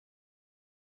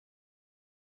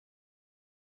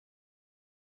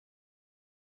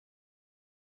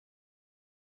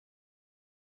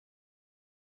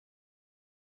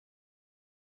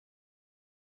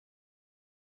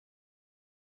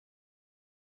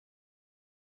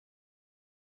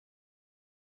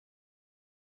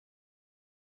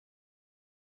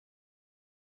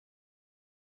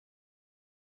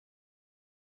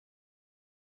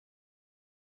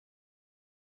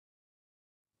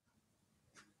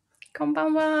こんば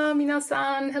んは、皆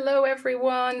さん. Hello,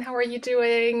 everyone. How are you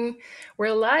doing?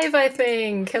 We're live, I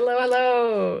think. Hello,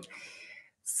 hello.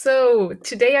 So,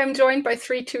 today I'm joined by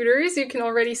three tutors. You can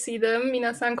already see them.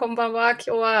 皆さん、こんばんは。今日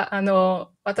は、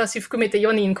私含めて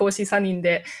4人、講師3人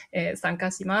で、参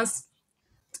加します。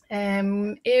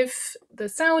If the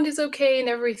sound is okay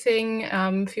and everything,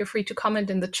 feel free to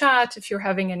comment in the chat. If you're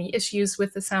having any issues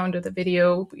with the sound of the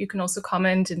video, you can also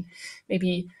comment and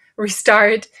maybe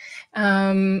restart.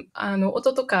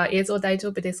 音とか映像大丈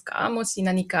夫ですか？もし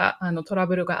何かトラ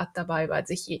ブルがあった場合は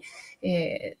ぜひ、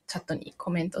チャットにコ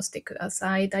メントしてくだ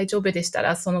さい。大丈夫でした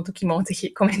らその時もぜ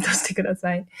ひコメントしてくだ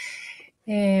さい。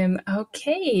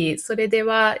OK。それで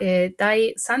は、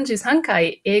第33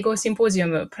回英語シンポジウ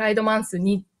ムプライドマンス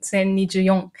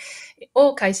2024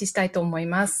を開始したいと思い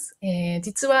ます。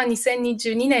実は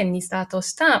2022年にスタート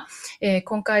した、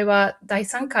今回は第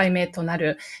3回目とな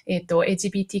る、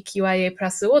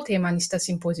LGBTQIA+ をテーマにした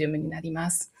シンポジウムになり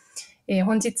ます。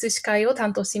本日司会を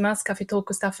担当しますカフェトー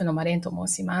クスタッフのマレンと申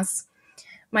します。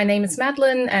My name is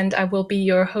Madeline, and I will be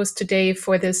your host today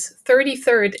for this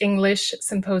 33rd English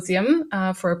Symposium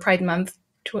for Pride Month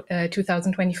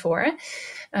 2024.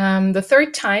 The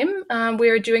third time we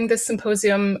are doing this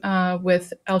symposium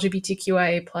with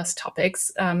LGBTQIA+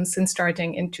 topics since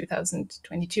starting in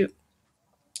 2022.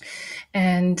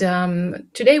 And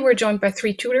today we're joined by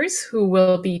three tutors who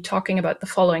will be talking about the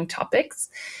following topics.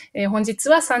 本日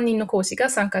は3人の講師が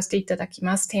参加していただき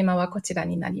ます。テーマはこちら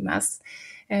になります。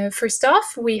First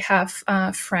off, we have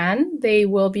Fran. They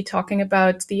will be talking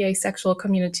about the asexual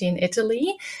community in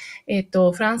Italy.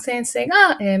 フラン先生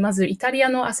が、まずイタリア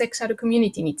のアセクシャルコミュ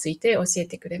ニティについて教え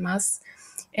てくれます。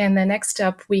And then next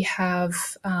up, we have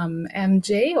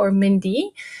MJ or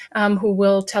Mindy, who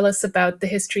will tell us about the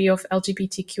history of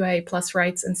LGBTQIA+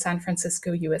 rights in San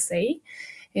Francisco, USA.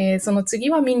 その次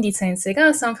はミンディ先生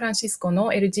がサンフランシスコ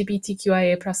の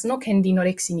LGBTQIA+ の権利の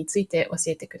歴史について教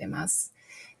えてくれます。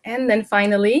And then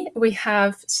finally, we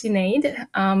have Sinead,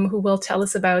 who will tell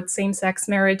us about same-sex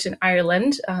marriage in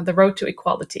Ireland. The Road to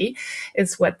Equality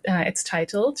is what it's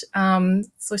titled.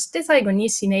 そして最後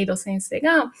にシネイド先生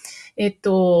が、平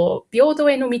等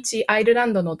への道、アイルラ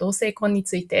ンドの同性婚に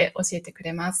ついて教えてく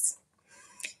れます。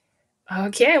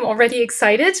Okay, I'm already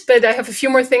excited, but I have a few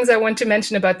more things I want to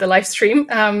mention about the live stream.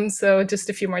 So just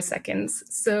a few more seconds.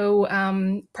 So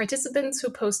participants who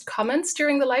post comments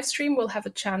during the live stream will have a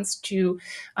chance to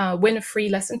win a free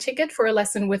lesson ticket for a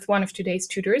lesson with one of today's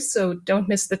tutors. So don't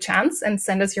miss the chance and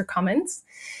send us your comments.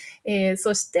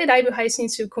 そしてライブ配信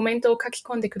中コメントを書き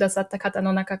込んでくださった方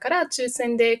の中から抽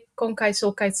選で今回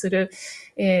紹介する、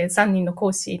3人の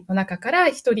講師の中から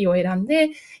1人を選ん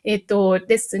で、レ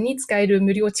ッスンに使える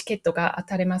無料チケットが当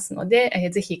たれますの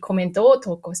で、ぜひコメントを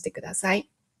投稿してください。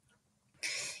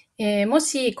も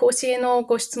し講師への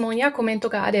ご質問やコメント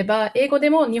があれば、英語で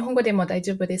も日本語でも大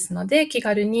丈夫ですので、気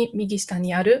軽に右下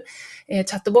にある、チャ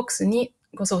ットボックスに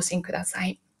ご送信くださ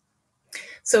い。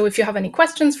So if you have any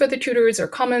questions for the tutors or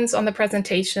comments on the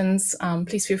presentations,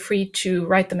 please feel free to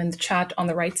write them in the chat on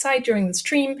the right side during the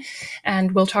stream,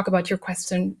 and we'll talk about your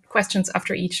questions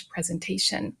after each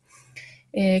presentation.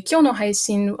 今日の配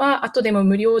信は後でも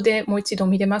無料でもう一度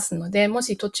見れますので、も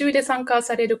し途中で参加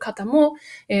される方も、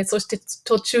そして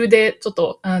途中でちょっ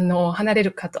と離れ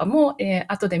る方も、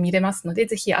後で見れますので、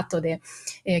ぜひ後で、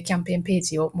キャンペーンペー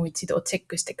ジをもう一度チェッ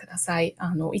クしてください。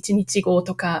1日後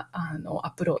とかア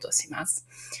ップロードします。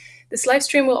This live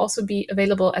stream will also be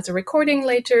available as a recording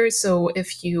later, so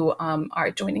if you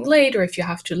are joining late or if you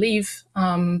have to leave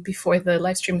before the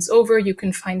live stream is over, you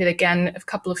can find it again a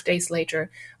couple of days later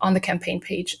on the campaign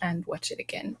page and watch it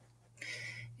again.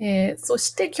 そ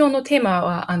して今日のテーマ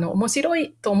は面白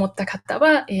いと思った方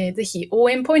は、ぜひ応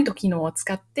援ポイント機能を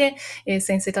使って、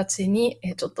先生たちに、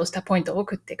ちょっとしたポイントを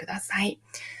送ってください。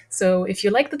So if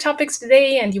you like the topics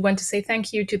today and you want to say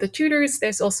thank you to the tutors,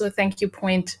 there's also a thank you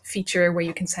point feature where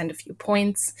you can send a few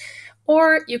points.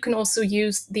 Or you can also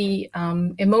use the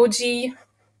emoji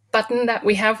button that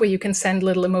we have where you can send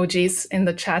little emojis in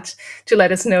the chat to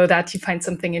let us know that you find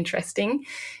something interesting.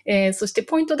 そして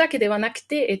ポイントだけではなく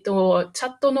て、チャ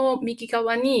ットの右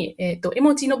側に、絵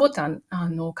文字のボタン、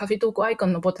カフェトークアイコ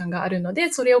ンのボタンがあるので、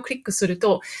それをクリックする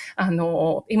と、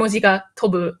絵文字が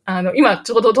飛ぶ。今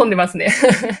ちょうど飛んでますね。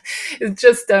It's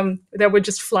just, they were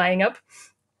just flying up.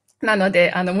 なの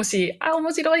で、もし、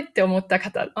面白いって思った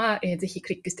方は、ぜひク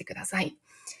リックしてください。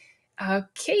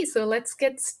Okay, so let's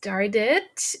get started.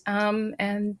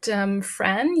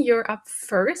 Fran, you're up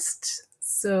first.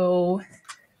 So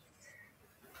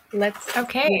let's...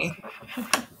 Okay.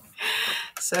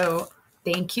 So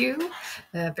thank you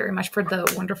very much for the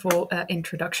wonderful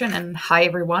introduction. And hi,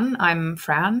 everyone. I'm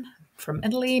Fran from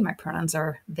Italy. My pronouns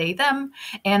are they, them.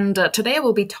 And today I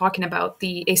will be talking about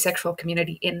the asexual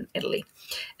community in Italy.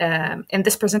 In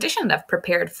this presentation that I've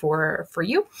prepared for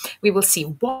you, we will see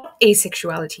what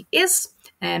asexuality is,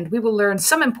 and we will learn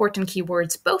some important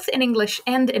keywords both in English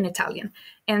and in Italian.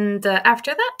 And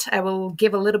after that, I will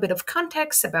give a little bit of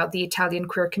context about the Italian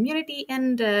queer community,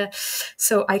 and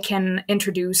so I can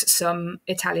introduce some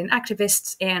Italian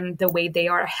activists and the way they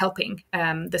are helping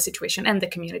the situation and the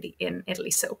community in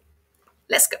Italy. So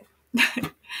let's go.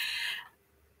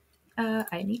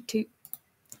 I need to...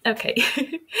 Okay.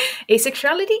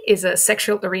 Asexuality is a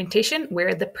sexual orientation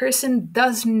where the person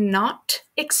does not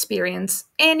experience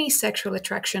any sexual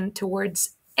attraction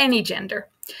towards any gender.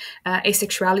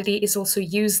 Asexuality is also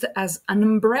used as an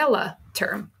umbrella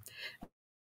term,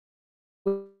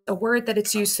 a word that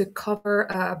it's used to cover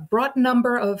a broad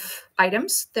number of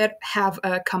items that have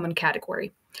a common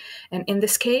category. And in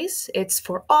this case, it's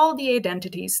for all the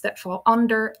identities that fall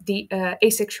under the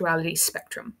asexuality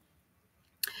spectrum.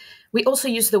 We also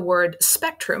use the word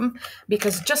spectrum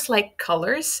because just like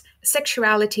colors,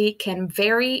 sexuality can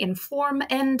vary in form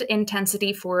and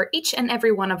intensity for each and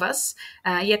every one of us,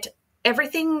 yet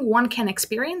everything one can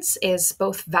experience is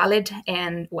both valid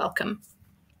and welcome.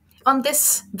 On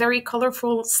this very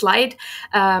colorful slide,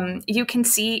 you can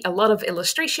see a lot of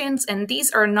illustrations, and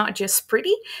these are not just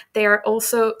pretty, they are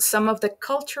also some of the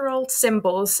cultural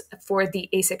symbols for the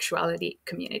asexuality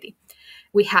community.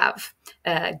 We have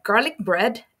garlic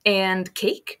bread and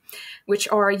cake, which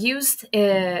are used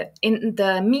in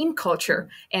the meme culture,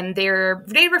 and they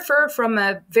refer from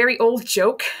a very old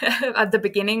joke at the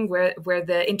beginning where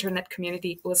the internet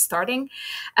community was starting,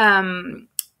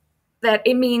 that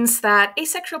it means that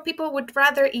asexual people would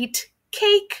rather eat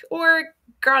cake or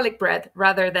garlic bread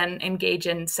rather than engage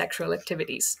in sexual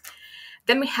activities.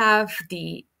 Then we have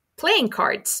the playing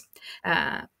cards.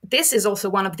 This is also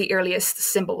one of the earliest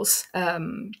symbols,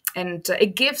 and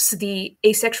it gives the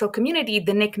asexual community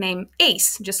the nickname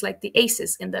ace, just like the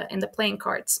aces in the playing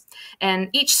cards. And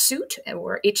each suit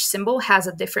or each symbol has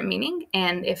a different meaning,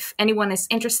 and if anyone is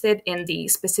interested in the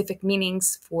specific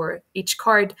meanings for each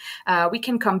card, we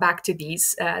can come back to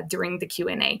these during the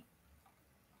Q&A.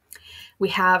 We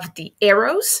have the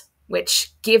arrows,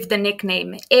 which give the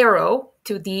nickname arrow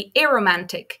to the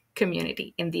aromantic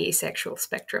community in the asexual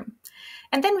spectrum.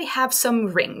 And then we have some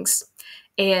rings.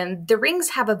 And the rings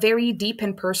have a very deep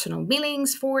and personal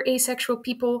meanings for asexual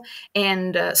people,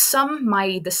 and some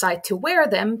might decide to wear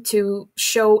them to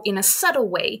show in a subtle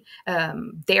way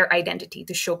their identity,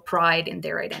 to show pride in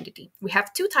their identity. We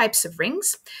have two types of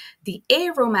rings. The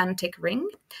aromantic ring,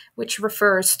 which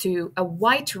refers to a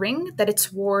white ring that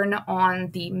it's worn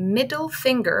on the middle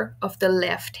finger of the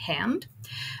left hand,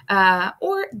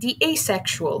 or the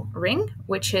asexual ring,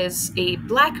 which is a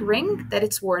black ring that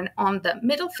it's worn on the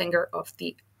middle finger of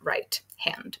the right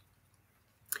hand.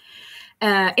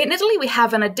 In Italy, we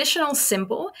have an additional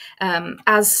symbol.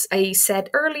 As I said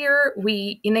earlier,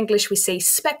 in English, we say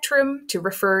spectrum to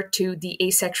refer to the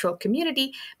asexual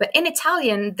community, but in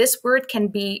Italian, this word can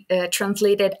be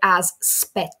translated as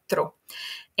spettro.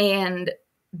 And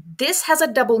this has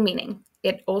a double meaning.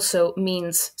 It also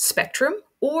means spectrum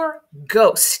or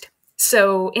ghost.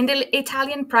 So in the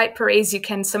Italian Pride parades, you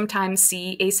can sometimes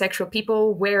see asexual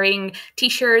people wearing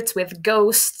t-shirts with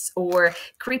ghosts or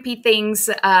creepy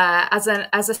things as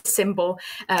a symbol,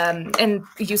 and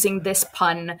using this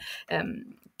pun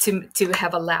to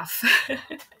have a laugh.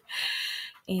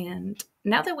 And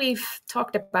now that we've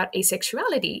talked about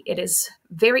asexuality, it is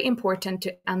very important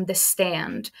to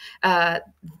understand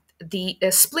the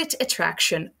split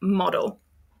attraction model.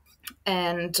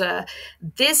 And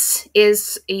this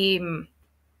is a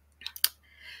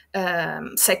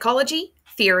psychology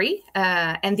theory,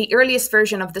 and the earliest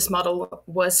version of this model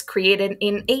was created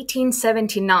in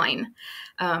 1879.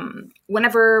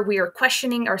 Whenever we are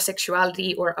questioning our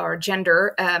sexuality or our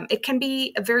gender, it can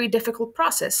be a very difficult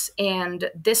process, and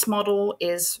this model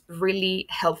is really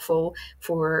helpful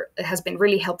has been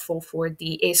really helpful for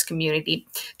the ace community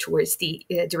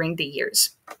during the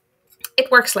years.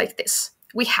 It works like this.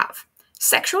 We have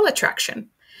sexual attraction,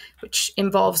 which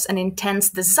involves an intense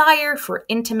desire for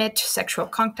intimate sexual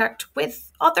contact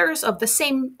with others of the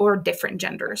same or different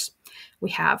genders. We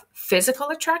have physical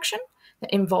attraction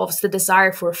that involves the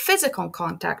desire for physical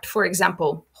contact, for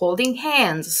example, holding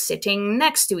hands, sitting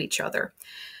next to each other.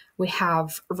 We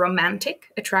have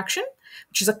romantic attraction,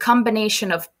 which is a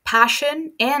combination of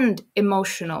passion and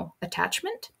emotional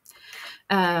attachment.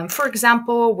 For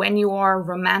example, when you are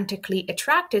romantically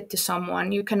attracted to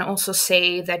someone, you can also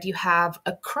say that you have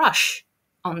a crush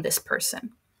on this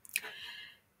person.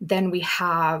 Then we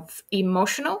have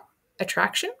emotional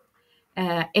attraction,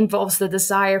 involves the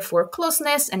desire for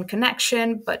closeness and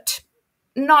connection, but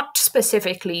not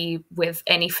specifically with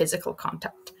any physical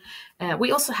contact.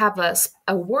 We also have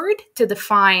a word to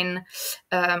define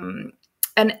an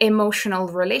emotional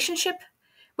relationship,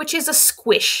 which is a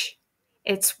squish.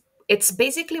 It's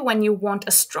basically when you want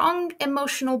a strong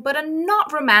emotional but a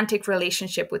not romantic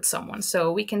relationship with someone.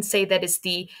 So we can say that it's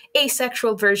the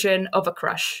asexual version of a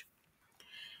crush.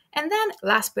 And then,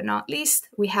 last but not least,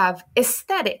 we have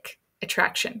aesthetic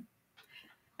attraction,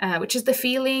 which is the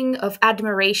feeling of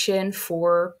admiration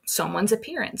for someone's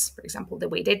appearance. For example, the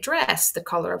way they dress, the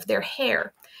color of their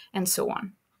hair, and so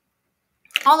on.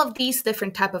 All of these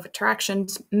different type of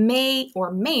attractions may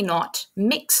or may not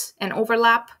mix and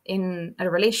overlap in a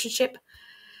relationship.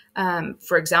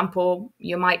 For example,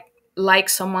 you might like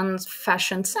someone's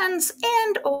fashion sense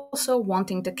and also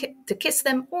wanting to kiss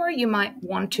them, or you might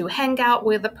want to hang out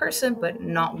with a person but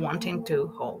not wanting to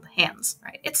hold hands,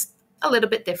 right? It's a little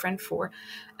bit different for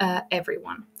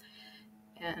everyone.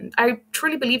 And I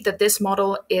truly believe that this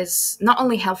model is not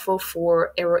only helpful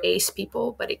for aro-ace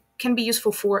people, but it can be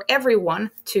useful for everyone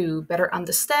to better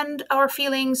understand our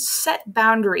feelings, set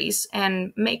boundaries,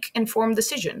 and make informed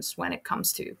decisions when it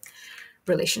comes to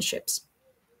relationships.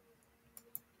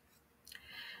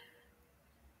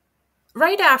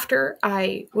 Right after,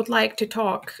 I would like to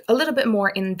talk a little bit more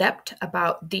in depth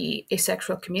about the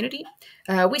asexual community.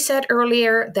 We said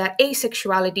earlier that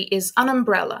asexuality is an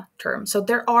umbrella term, so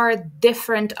there are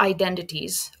different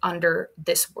identities under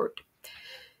this word.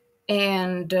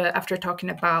 And after talking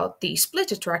about the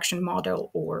split attraction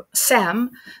model, or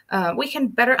SAM, we can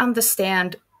better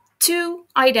understand two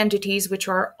identities which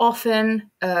are often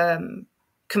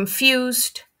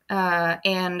confused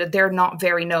and they're not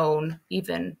very known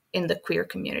even in the queer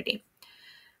community.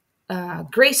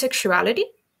 Gray sexuality,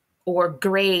 or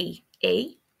gray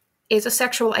A, is a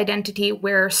sexual identity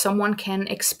where someone can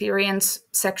experience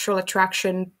sexual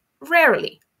attraction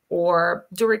rarely or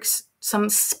during some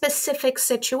specific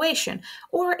situation,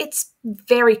 or it's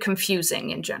very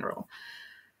confusing in general.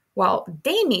 While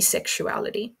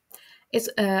demisexuality is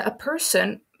a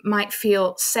person might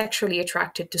feel sexually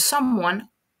attracted to someone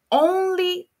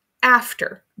only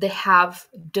after they have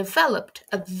developed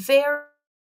a very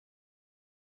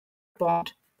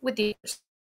bond with the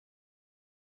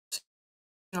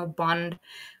bond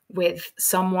with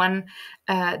someone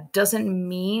doesn't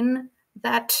mean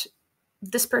that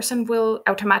this person will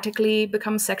automatically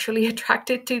become sexually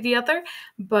attracted to the other,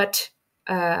 but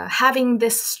having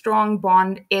this strong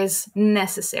bond is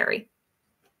necessary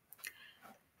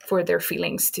for their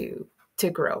feelings to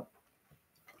grow.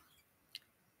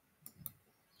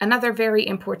 Another very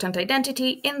important identity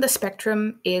in the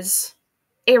spectrum is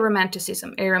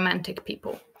aromanticism, aromantic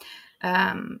people.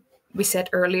 We said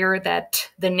earlier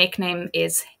that the nickname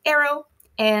is Aro,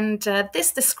 and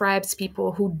this describes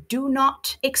people who do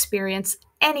not experience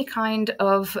any kind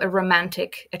of a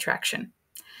romantic attraction.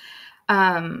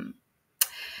 Aromantic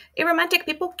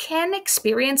people can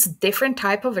experience different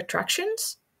types of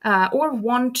attractions or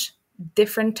want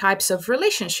different types of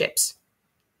relationships,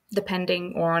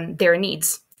 depending on their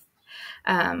needs.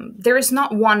 There is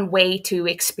not one way to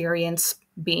experience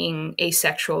being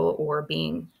asexual or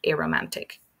being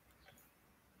aromantic.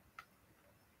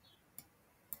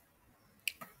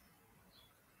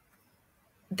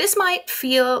 This might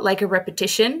feel like a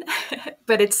repetition,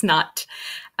 but it's not.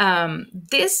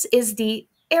 This is the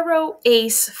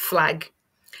aro-ace flag,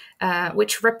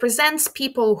 which represents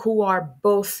people who are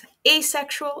both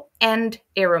asexual and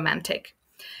aromantic.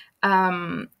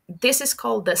 This is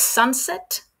called the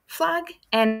sunset flag,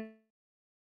 and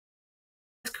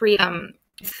create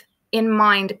in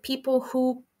mind people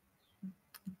who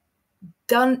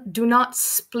do not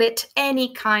split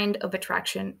any kind of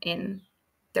attraction in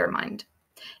their mind.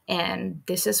 And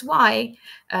this is why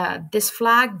this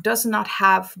flag does not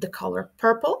have the color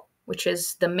purple, which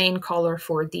is the main color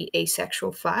for the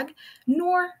asexual flag,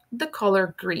 nor the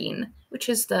color green, which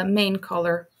is the main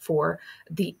color for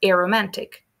the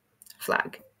aromantic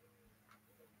flag.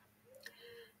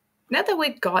 Now that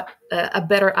we've got a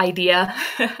better idea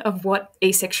of what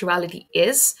asexuality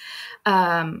is,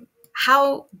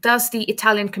 how does the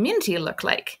Italian community look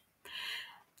like?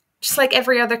 Just like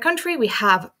every other country, we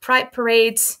have pride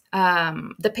parades.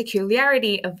 The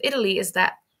peculiarity of Italy is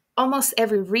that almost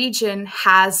every region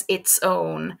has its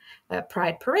own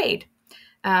pride parade.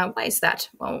 Why is that?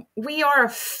 Well, we are a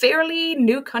fairly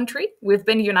new country. We've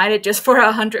been united just for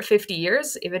 150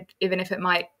 years, even if it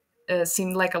might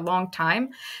seem like a long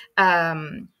time.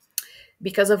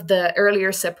 Because of the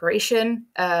earlier separation,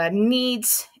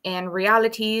 needs and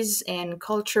realities and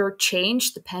culture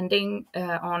change depending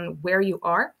on where you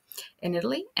are. in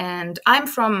Italy. And I'm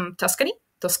from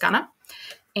Toscana.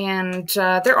 And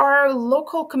there are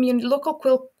local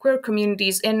queer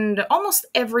communities in almost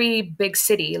every big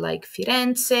city, like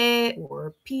Firenze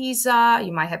or Pisa.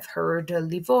 You might have heard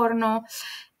Livorno.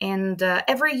 And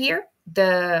every year,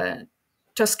 the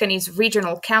Tuscany's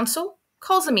regional council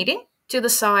calls a meeting to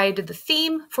decide the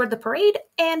theme for the parade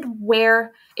and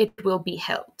where it will be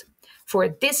held. For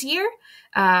this year,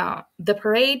 the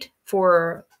parade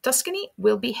for Tuscany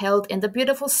will be held in the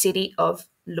beautiful city of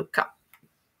Lucca.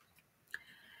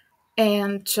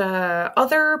 And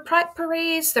other pride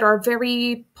parades that are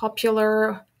very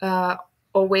popular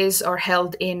always are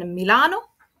held in Milano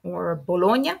or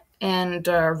Bologna and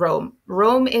Rome.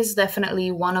 Rome is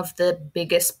definitely one of the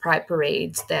biggest pride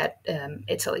parades that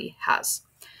Italy has.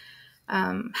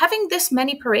 Having this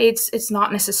many parades is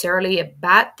not necessarily a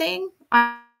bad thing.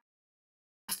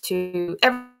 To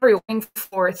everyone bring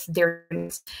forth their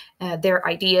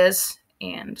ideas,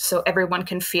 and so everyone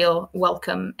can feel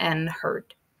welcome and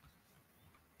heard.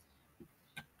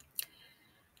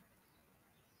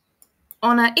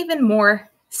 On an even more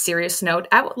serious note,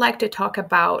 I would like to talk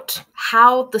about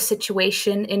how the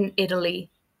situation in Italy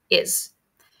is.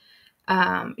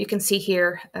 You can see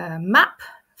here a map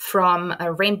from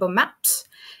Rainbow Maps,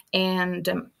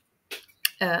 and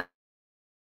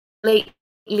lately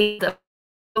the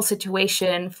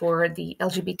situation for the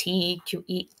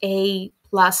LGBTQIA+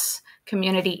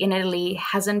 community in Italy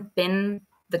hasn't been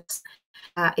the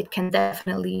it can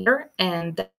definitely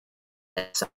and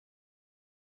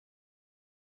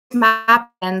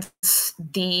map and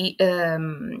the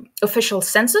official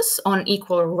census on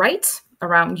equal rights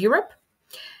around Europe.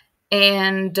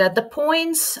 And the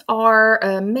points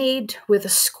are made with a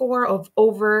score of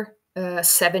over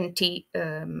 70.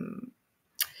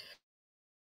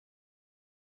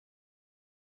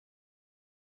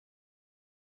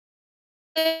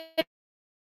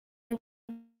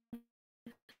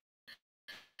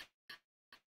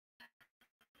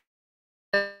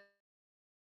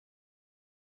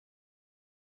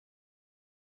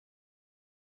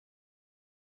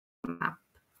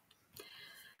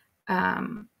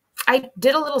 I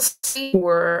did a little study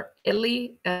for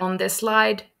Italy on this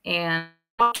slide, and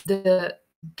the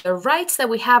rights that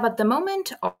we have at the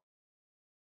moment are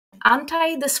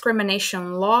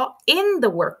anti-discrimination law in the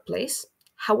workplace.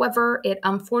 However, it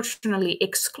unfortunately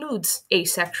excludes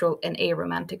asexual and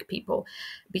aromantic people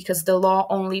because the law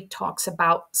only talks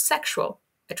about sexual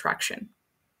attraction.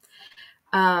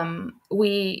 The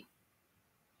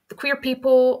queer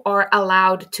people are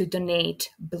allowed to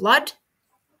donate blood.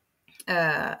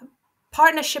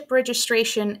 Partnership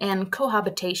registration and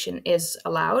cohabitation is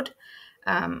allowed.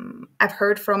 I've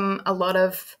heard from a lot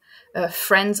of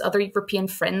friends, other European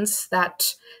friends,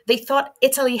 that they thought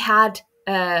Italy had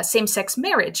same-sex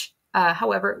marriage.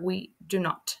 However, we do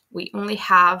not. We only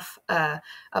have a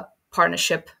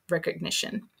partnership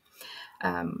recognition.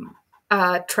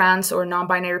 A trans or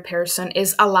non-binary person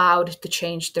is allowed to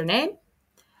change their name.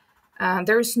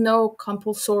 There's no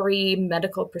compulsory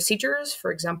medical procedures,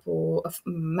 for example,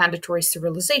 mandatory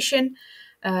sterilization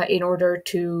in order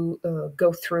to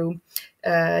go through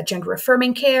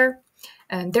gender-affirming care.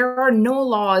 And there are no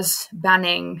laws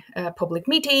banning public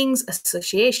meetings,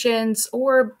 associations,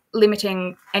 or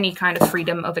limiting any kind of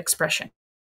freedom of expression.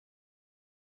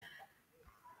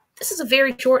 This is a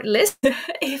very short list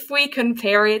if we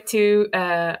compare it to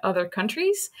other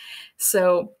countries.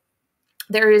 So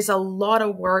there is a lot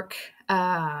of work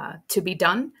to be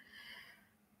done.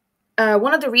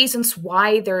 One of the reasons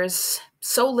why there's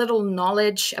so little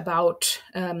knowledge about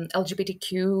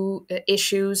LGBTQ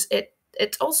issues,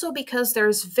 it's also because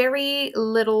there's very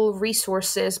little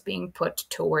resources being put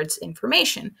towards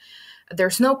information.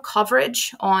 There's no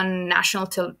coverage on national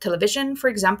television, for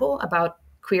example, about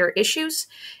queer issues.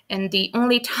 And the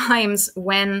only times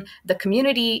when the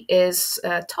community is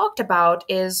talked about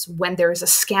is when there's a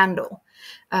scandal.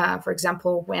 For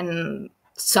example, when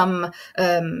some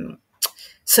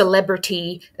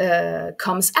celebrity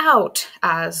comes out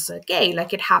as gay,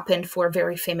 like it happened for a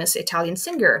very famous Italian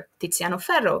singer, Tiziano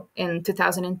Ferro, in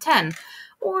 2010,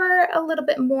 or a little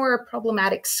bit more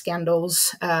problematic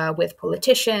scandals with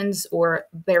politicians, or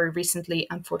very recently,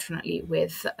 unfortunately,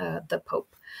 with the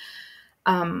Pope.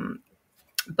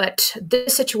 But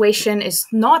this situation is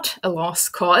not a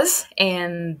lost cause,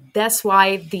 and that's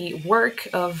why the work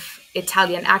of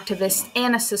Italian activists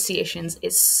and associations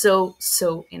is so,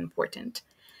 so important.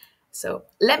 So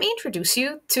let me introduce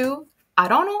you to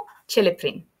Arono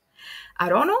Celeprin.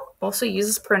 Arono also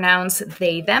uses pronouns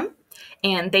they, them,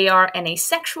 and they are an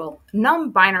asexual,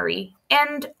 non-binary,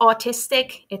 and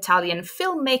autistic Italian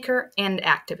filmmaker and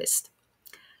activist.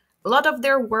 A lot of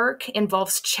their work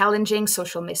involves challenging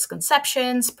social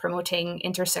misconceptions, promoting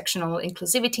intersectional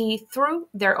inclusivity through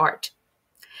their art.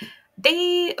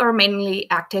 They are mainly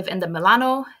active in the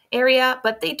Milano area,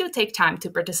 but they do take time to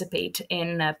participate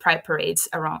in pride parades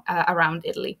around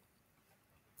Italy.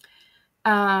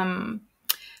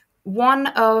 One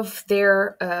of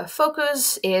their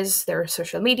focus is their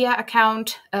social media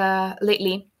account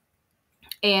lately.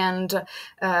 And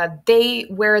they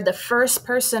were the first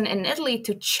person in Italy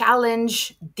to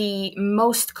challenge the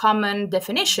most common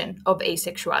definition of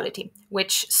asexuality,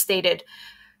 which stated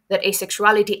that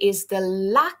asexuality is the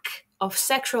lack of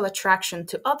sexual attraction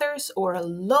to others or a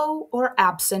low or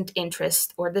absent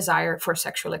interest or desire for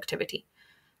sexual activity.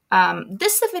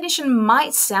 This definition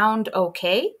might sound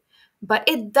okay, but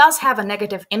it does have a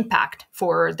negative impact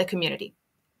for the community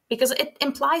because it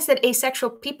implies that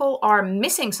asexual people are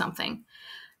missing something.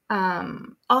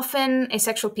 Often,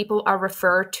 asexual people are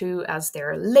referred to as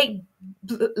their late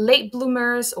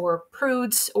bloomers or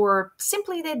prudes, or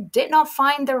simply they did not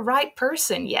find the right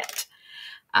person yet.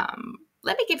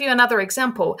 Let me give you another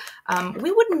example.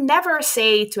 We would never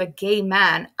say to a gay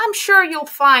man, "I'm sure you'll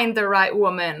find the right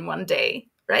woman one day,"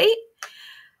 right?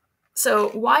 So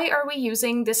why are we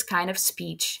using this kind of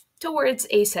speech towards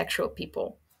asexual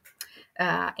people?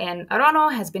 And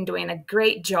Arono has been doing a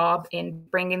great job in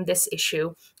bringing this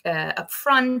issue up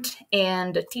front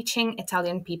and teaching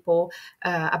Italian people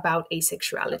about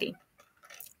asexuality.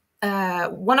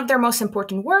 One of their most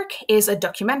important work is a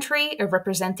documentary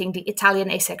representing the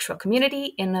Italian asexual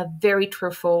community in a very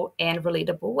truthful and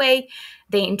relatable way.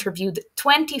 They interviewed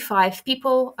 25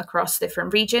 people across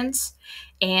different regions,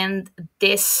 and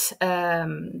this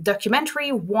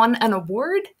documentary won an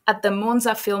award at the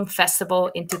Monza Film Festival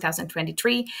in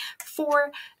 2023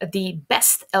 for the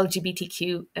Best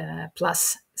LGBTQ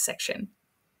plus section.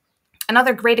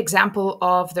 Another great example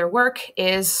of their work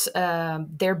is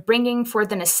they're bringing for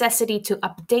the necessity to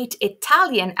update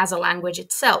Italian as a language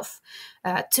itself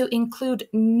to include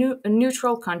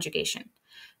neutral conjugation.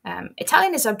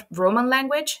 Italian is a Roman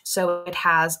language, so it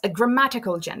has a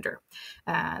grammatical gender,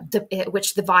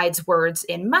 which divides words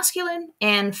in masculine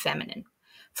and feminine.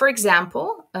 For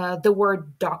example, the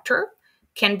word doctor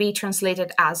can be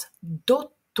translated as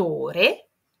dottore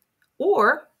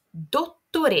or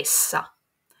dottoressa.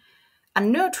 A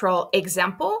neutral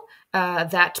example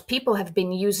that people have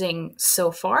been using so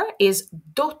far is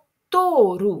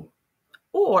dottoru,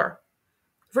 or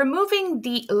removing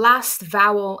the last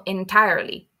vowel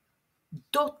entirely,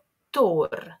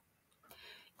 dottor.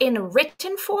 In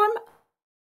written form,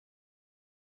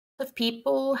 of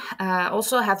people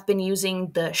also have been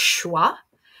using the schwa,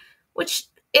 which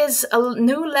is a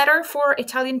new letter for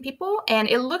Italian people, and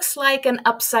it looks like an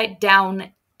upside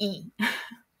down E.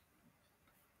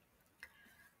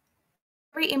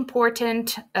 Very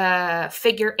important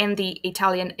figure in the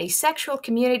Italian asexual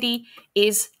community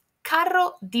is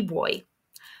Carro di Buoi.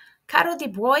 Carro di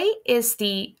Buoi is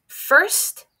the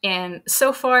first and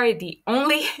so far the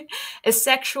only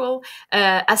asexual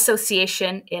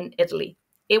association in Italy.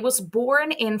 It was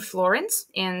born in Florence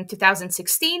in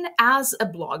 2016 as a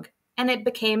blog, and it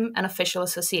became an official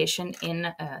association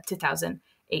in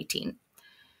 2018.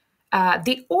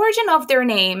 The origin of their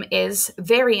name is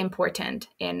very important,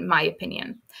 in my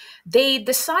opinion. They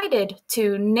decided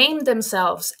to name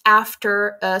themselves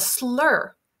after a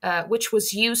slur, which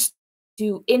was used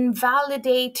to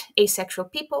invalidate asexual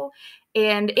people,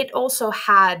 and it also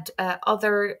had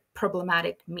other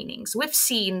problematic meanings. We've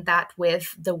seen that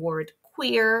with the word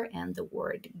queer and the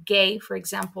word gay, for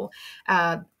example.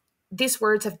 These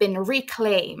words have been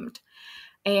reclaimed,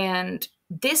 and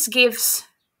this gives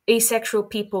asexual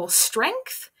people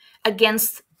strength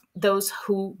against those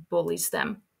who bullies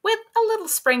them, with a little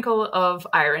sprinkle of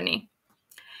irony.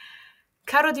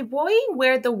 Carro di Buoi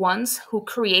were the ones who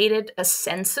created a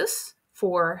census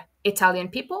for Italian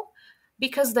people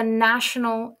because the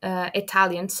national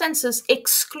Italian census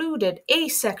excluded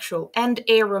asexual and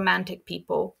aromantic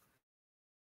people.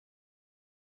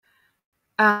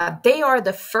 They are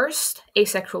the first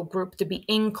asexual group to be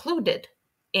included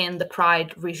in the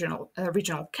Pride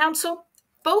Regional Council,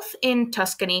 both in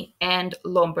Tuscany and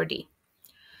Lombardy.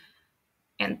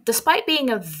 And despite being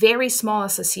a very small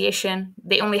association,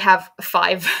 they only have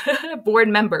 5 board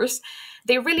members.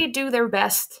 They really do their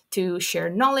best to share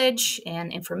knowledge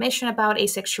and information about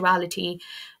asexuality.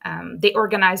 They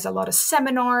organize a lot of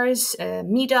seminars,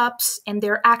 meetups, and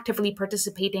they're actively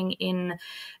participating in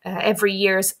every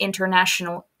year's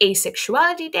International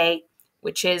Asexuality Day,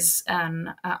 which is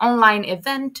an online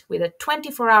event with a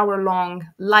 24-hour-long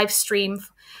live stream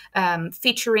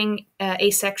featuring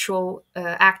asexual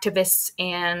activists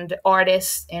and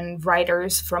artists and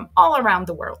writers from all around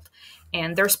the world.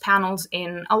 And there's panels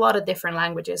in a lot of different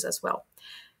languages as well.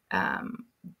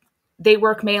 They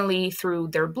work mainly through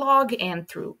their blog and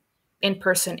through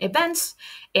in-person events,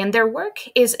 and their work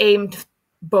is aimed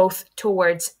both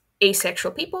towards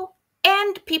asexual people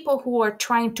and people who are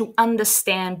trying to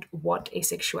understand what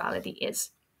asexuality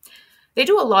is. They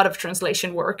do a lot of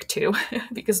translation work too,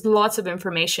 because lots of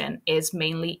information is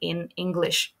mainly in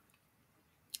English.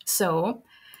 So,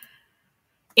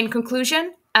 in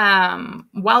conclusion,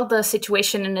 while the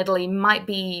situation in Italy might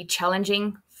be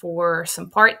challenging for some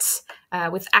parts,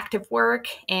 with active work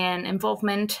and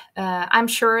involvement, I'm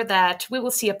sure that we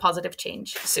will see a positive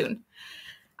change soon.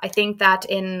 I think that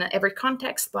in every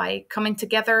context, by coming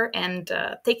together and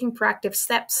taking proactive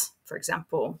steps, for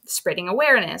example, spreading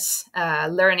awareness,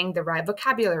 learning the right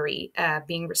vocabulary,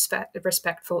 being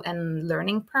respectful and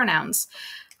learning pronouns,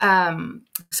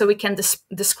 so we can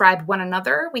describe one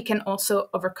another, we can also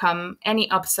overcome any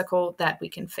obstacle that we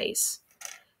can face.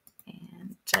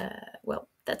 And well,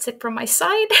 that's it from my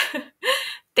side.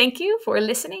 Thank you for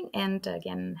listening, and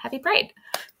again, happy Pride.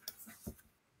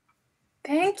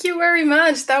 Thank you very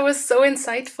much. That was so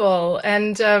insightful.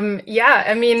 And yeah,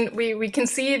 I mean, we can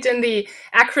see it in the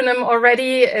acronym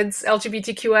already. It's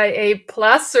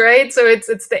LGBTQIA+, right? So it's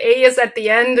the A is at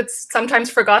the end. It's sometimes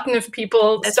forgotten if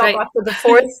people stop after the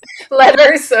fourth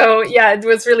letter. So yeah, it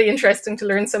was really interesting to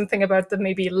learn something about the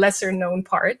maybe lesser known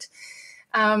part.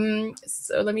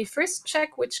 So let me first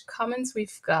check which comments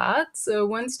we've got. So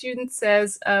one student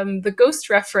says, the ghost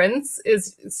reference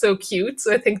is so cute.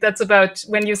 So I think that's about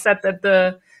when you said that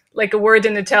the, like a word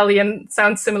in Italian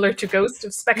sounds similar to ghost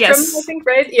of spectrum, yes. I think,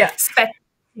 right? Yeah.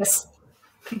 Yes.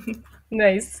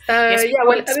 Nice. Yes, yeah,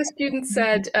 one other student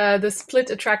said, the split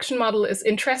attraction model is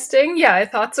interesting. Yeah, I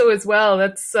thought so as well.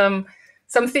 That's,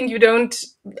 something you don't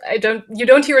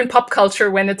hear in pop culture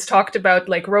when it's talked about,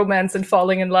 like romance and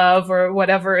falling in love or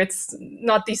whatever. It's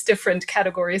not these different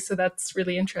categories, so that's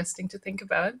really interesting to think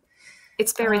about.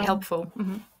 It's very helpful.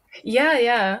 Mm-hmm.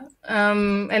 Yeah.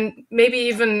 And maybe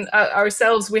even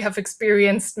ourselves, we have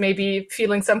experienced maybe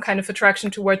feeling some kind of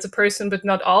attraction towards a person, but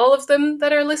not all of them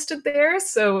that are listed there.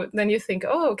 So then you think,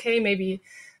 oh, okay, maybe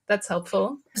that's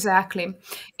helpful. Exactly.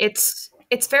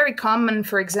 It's very common,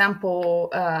 for example,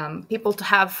 people to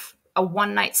have a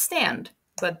one-night stand,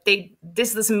 but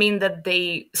this doesn't mean that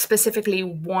they specifically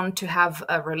want to have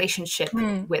a relationship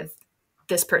with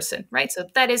this person, right? So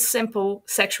that is simple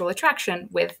sexual attraction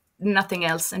with nothing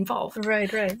else involved.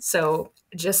 Right. So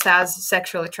just as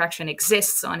sexual attraction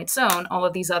exists on its own, all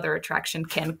of these other attraction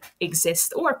can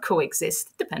exist or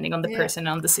coexist depending on the person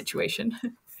and on the situation.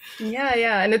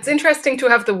 Yeah. And it's interesting to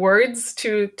have the words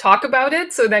to talk about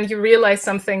it. So then you realize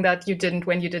something that you didn't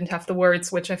when you didn't have the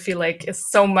words, which I feel like is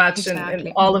so much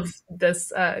in all of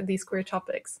this these queer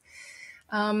topics.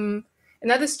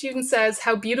 Another student says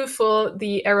how beautiful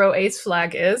the arrow ace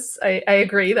flag is. I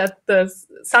agree that the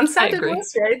sunset it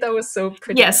was, right? That was so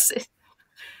pretty. Yes.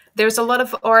 There's a lot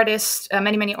of artists,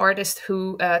 many artists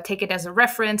who take it as a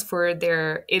reference for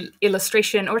their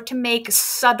illustration or to make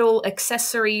subtle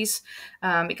accessories,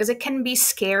 because it can be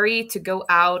scary to go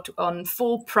out on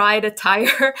full pride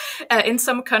attire in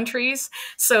some countries.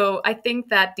 So I think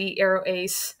that the arrow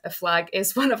ace flag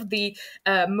is one of the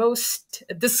most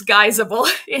disguisable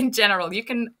in general. You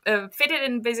can fit it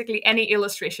in basically any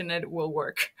illustration and it will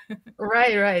work.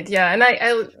 Right. Yeah. And I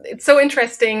it's so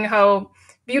interesting how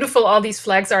beautiful all these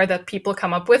flags are that people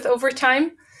come up with over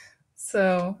time.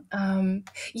 So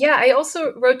yeah, I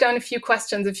also wrote down a few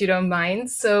questions if you don't mind.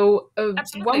 So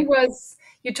one was,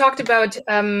 you talked about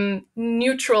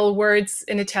neutral words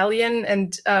in Italian,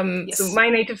 and so my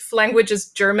native language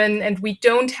is German, and we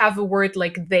don't have a word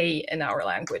like they in our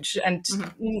language. And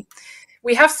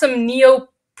we have some neo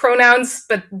pronouns,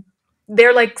 but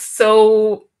they're like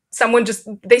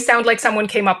they sound like someone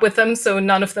came up with them, so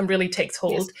none of them really takes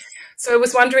hold. Yes. So I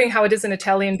was wondering how it is in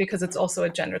Italian, because it's also a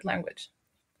gendered language.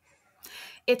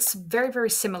 It's very, very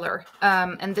similar.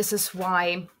 And this is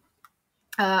why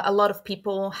a lot of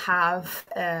people have,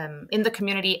 in the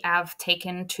community, have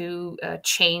taken to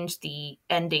change the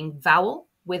ending vowel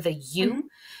with a U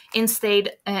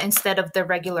instead of the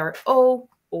regular O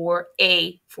or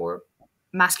A for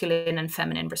masculine and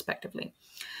feminine, respectively.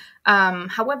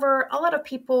 However, a lot of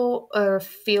people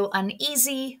feel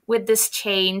uneasy with this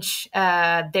change.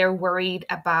 They're worried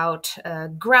about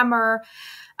grammar.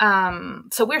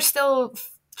 So we're still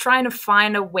trying to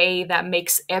find a way that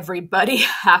makes everybody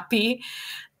happy.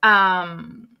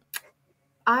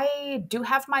 I do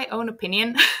have my own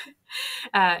opinion,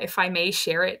 if I may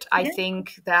share it. I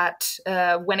think that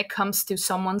when it comes to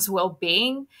someone's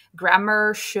well-being,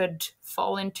 grammar should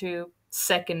fall into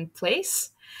second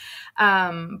place.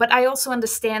 But I also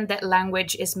understand that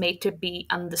language is made to be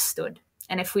understood.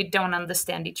 And if we don't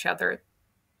understand each other,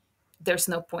 there's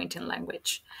no point in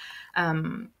language.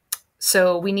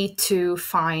 So we need to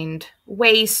find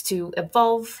ways to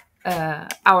evolve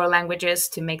our languages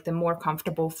to make them more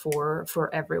comfortable for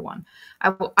everyone.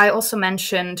 I also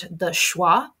mentioned the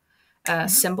schwa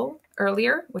symbol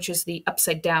earlier, which is the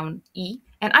upside down E.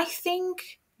 And I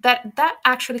think that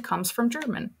actually comes from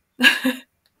German.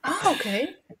 Oh,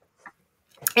 okay.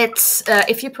 It's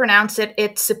if you pronounce it,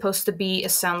 it's supposed to be a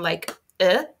sound like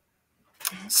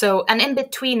so and in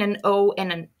between an O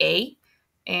and an A.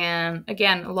 And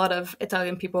again, a lot of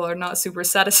Italian people are not super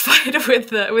satisfied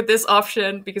with this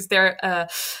option because they're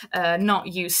not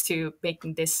used to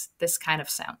making this kind of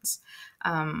sounds.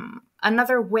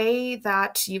 Another way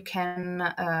that you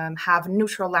can have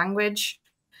neutral language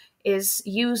is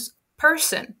use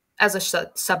person as a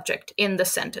subject in the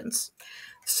sentence.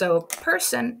 So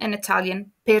person in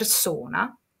Italian,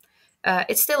 persona,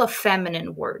 it's still a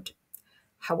feminine word.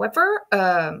 However,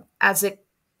 as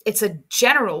it's a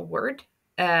general word,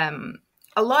 a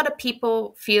lot of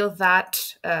people feel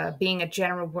that being a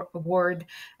general word,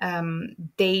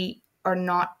 they are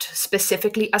not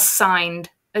specifically assigned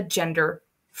a gender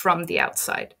from the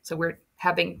outside. So we're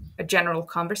having a general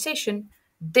conversation.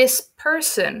 This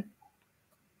person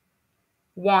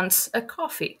wants a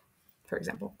coffee, for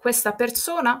example. Questa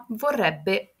persona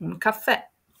vorrebbe un caffè.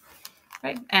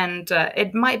 Right? And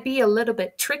it might be a little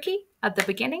bit tricky at the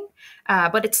beginning,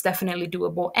 but it's definitely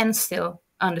doable and still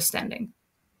understanding.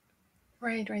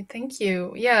 Right. Thank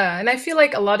you. Yeah. And I feel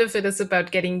like a lot of it is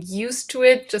about getting used to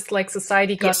it, just like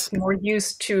society got more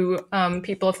used to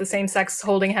people of the same sex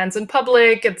holding hands in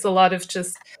public. It's a lot of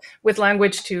just with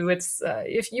language too. It's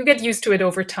if you get used to it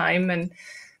over time, and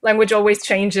language always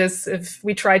changes. If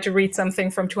we try to read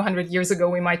something from 200 years ago,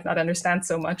 we might not understand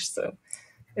so much. So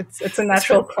it's a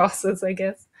natural process, I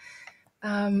guess.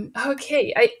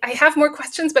 Okay, I have more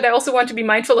questions, but I also want to be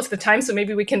mindful of the time, so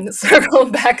maybe we can circle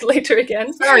back later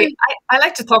again. Sorry, I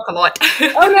like to talk a lot.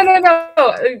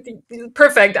 Oh, no.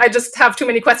 Perfect. I just have too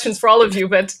many questions for all of you,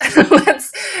 but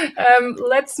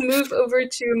let's move over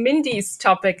to Mindy's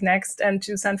topic next and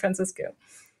to San Francisco.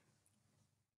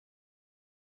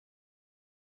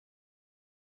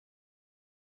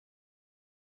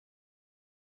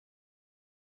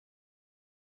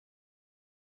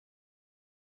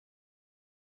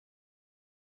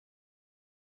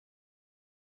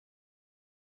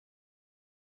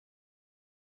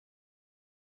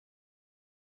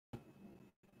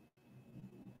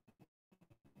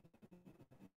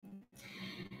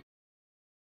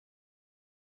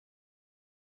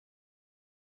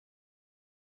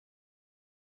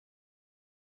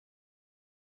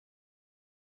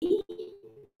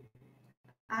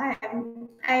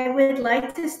 I would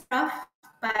like to start off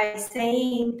by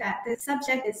saying that the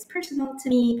subject is personal to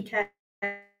me because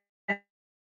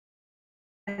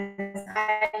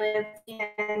I lived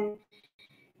in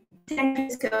San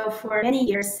Francisco for many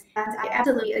years and I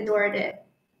absolutely adored it.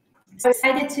 So I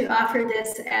decided to offer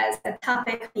this as a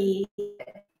topic. It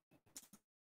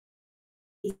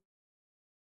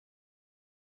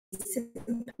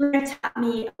taught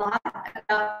me a lot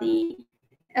about the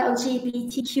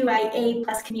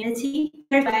LGBTQIA+ community.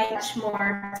 There's much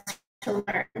more to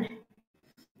learn.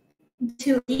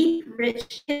 To deep,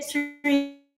 rich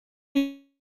history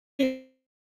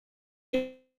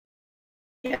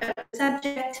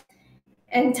subject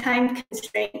and time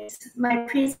constraints. My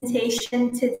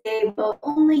presentation today will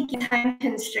only give time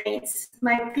constraints.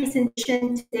 My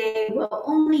presentation today will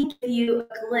only give you a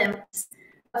glimpse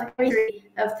of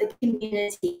the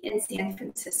community in San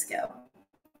Francisco.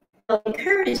 I'll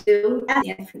encourage you at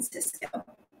San Francisco.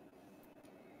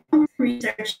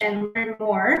 Research and learn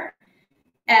more,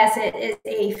 as it is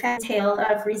a fat tale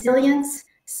of resilience,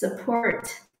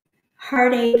 support,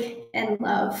 heartache, and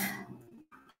love.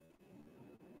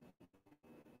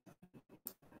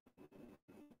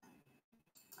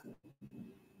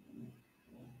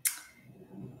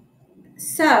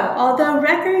 So, although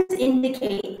records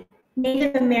indicate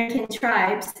Native American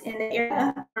tribes in the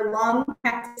area were long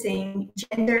practicing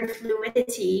gender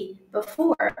fluidity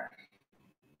before,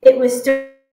 it was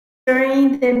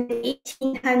during the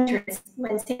mid-1800s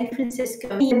when San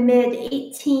Francisco, in the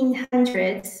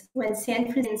mid-1800s when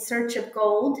San Francisco was in search of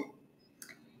gold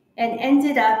and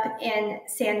ended up in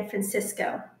San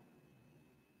Francisco.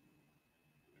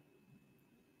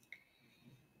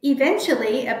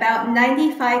 Eventually, about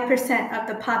 95% of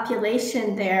the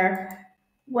population there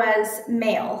was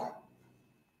male.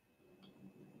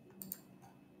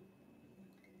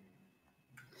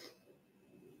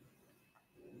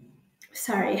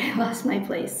 Sorry, I lost my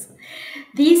place.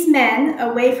 These men,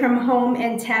 away from home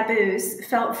and taboos,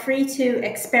 felt free to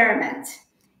experiment,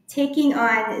 taking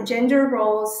on gender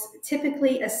roles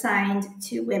typically assigned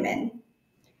to women.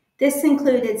 This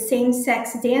included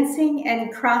same-sex dancing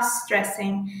and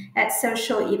cross-dressing at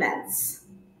social events.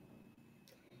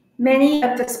 Many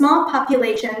of the small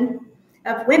population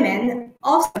of women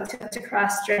also took to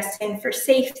cross-dressing for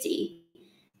safety,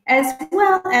 as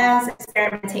well as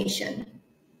experimentation.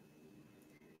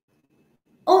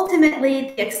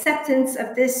 Ultimately, the acceptance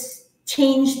of this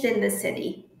changed in the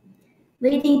city,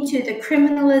 leading to the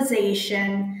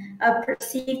criminalization of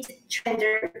perceived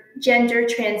gender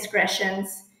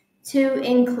transgressions to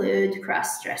include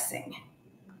cross-dressing.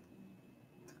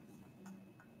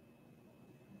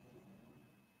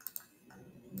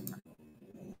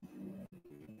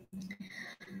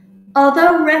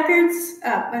 Although records,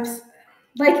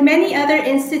 like many other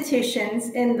institutions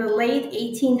in the late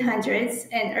 1800s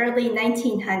and early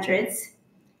 1900s,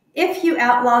 if you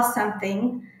outlaw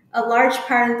something a large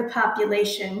part of the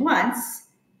population wants,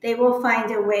 they will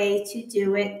find a way to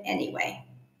do it anyway.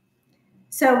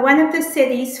 So one of the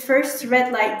city's first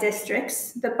red light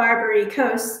districts, the Barbary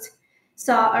Coast,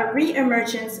 saw a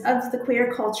re-emergence of the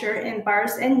queer culture in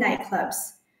bars and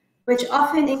nightclubs, which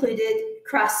often included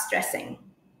cross-dressing.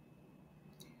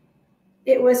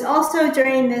 It was also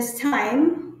during this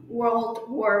time, World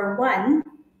War I,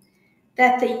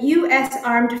 that the U.S.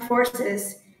 Armed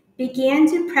Forces began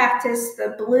to practice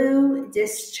the blue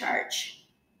discharge.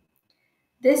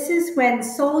 This is when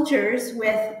soldiers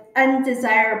with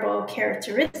undesirable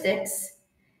characteristics,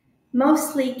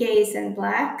 mostly gays and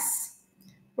blacks,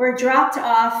 were dropped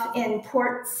off in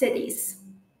port cities.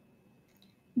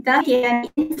 Thus began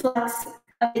the influx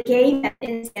of the gay men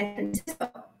in San Francisco,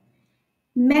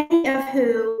 many of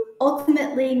whom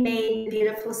ultimately made the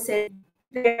beautiful city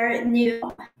their new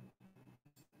home.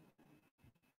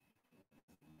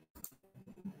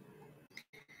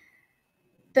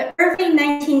 The early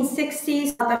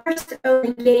 1960s saw the first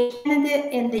only gay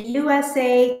candidate in the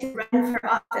USA to run for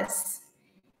office,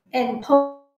 and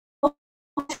Polk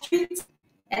Street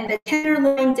and the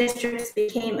Tenderloin districts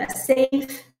became a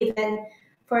safe haven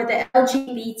for the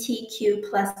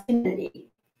LGBTQ+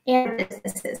 community and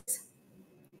businesses.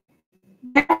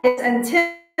 That is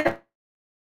until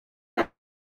the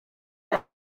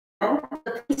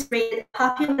police raided a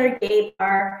popular gay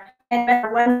bar and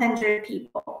over 100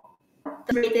 people.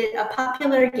 Raided a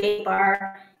popular gay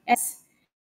bar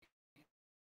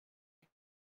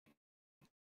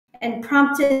and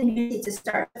prompted the community to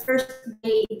start the first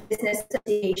gay business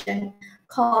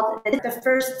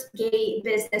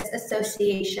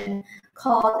association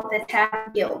called the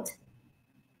Tap Guild.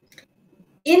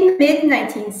 In the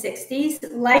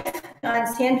mid-1960s, life on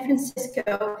San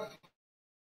Francisco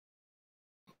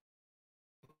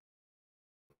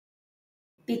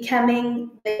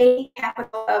becoming the gay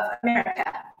capital of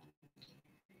America.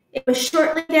 It was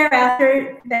shortly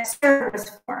thereafter that SIR was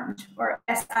formed, or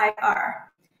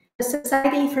SIR, the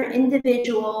Society for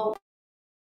Individual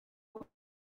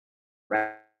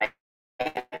Rights.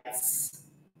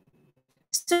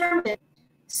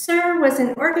 SIR was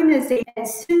an organization that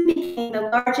soon became the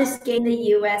largest gay in the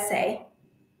USA.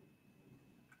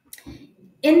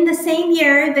 In the same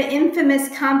year, the infamous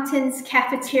Compton's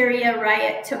cafeteria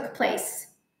riot took place,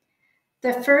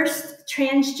 the first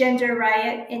transgender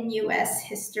riot in US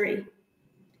history.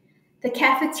 The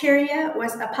cafeteria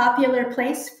was a popular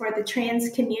place for the trans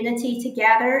community to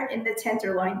gather in the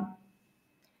Tenderloin.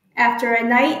 After a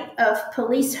night of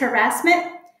police harassment,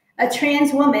 a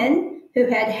trans woman who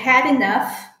had had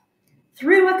enough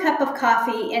threw a cup of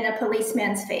coffee in a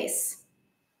policeman's face.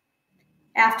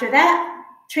 After that,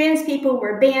 trans people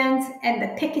were banned and the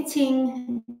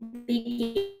picketing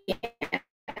began.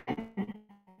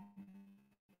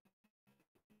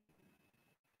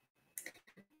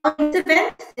 Following this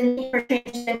event, the need for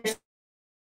transgender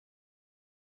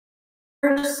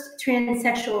first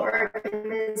transsexual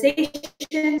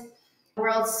organization, the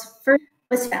world's first,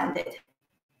 was founded.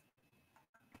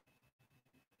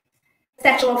 The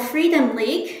Sexual Freedom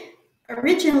League,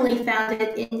 originally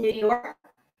founded in New York,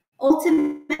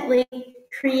 ultimately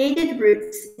created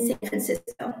roots in San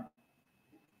Francisco.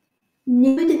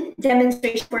 Nude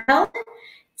demonstrations were held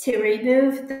to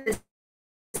remove the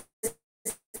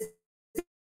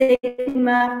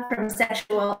stigma from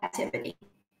sexual activity.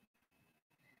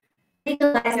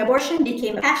 Legalizing abortion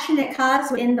became a passionate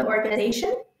cause within the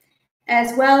organization,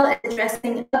 as well as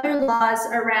addressing other laws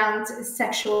around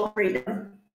sexual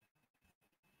freedom.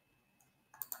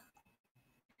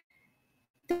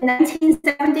 The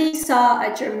 1970s saw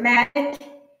a dramatic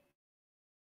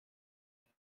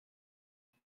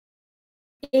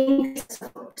increase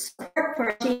of support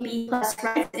for LGBT+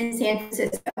 rights in San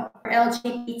Francisco, or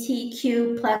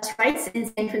LGBTQ+ rights in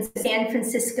San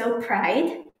Francisco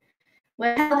Pride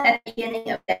was held at the beginning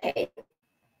of the decade.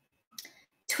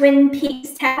 Twin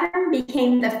Peaks Tavern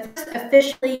became the first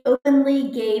officially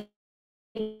openly gay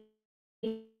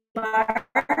bar,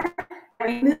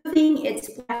 removing its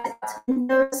blacked-out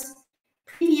windows,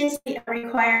 previously a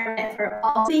requirement for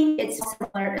all its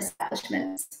similar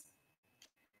establishments.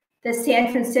 The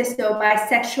San Francisco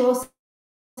Bisexual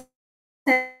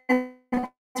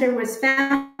Center was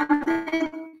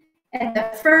founded, and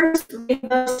the first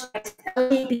rainbow striped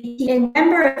LGBT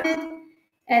member of it,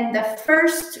 and the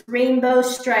first rainbow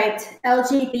striped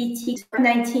LGBT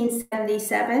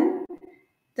 1977.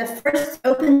 The first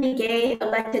openly gay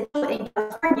elected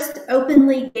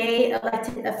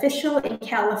official in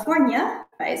California,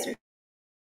 advisors.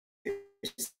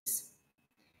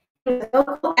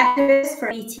 Local activists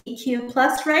for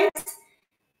LGBTQ+ rights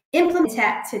implement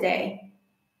TAC today.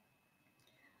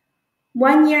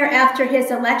 1 year after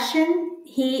his election,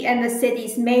 he and the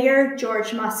city's mayor,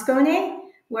 George Moscone,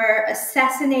 were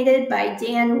assassinated by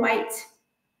Dan White.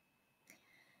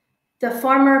 The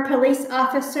former police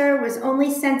officer was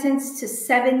only sentenced to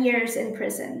 7 years in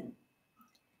prison.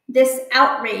 This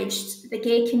outraged the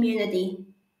gay community,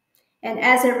 and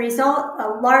as a result,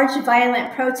 a large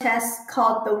violent protest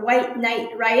called the White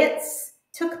Night Riots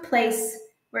took place,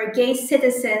 where gay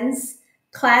citizens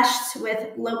clashed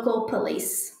with local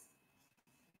police.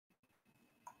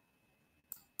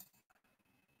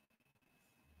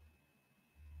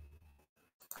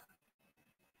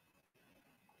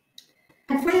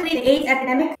 Unfortunately, the AIDS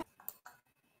epidemic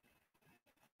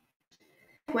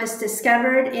was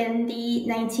discovered in the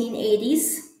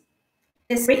 1980s.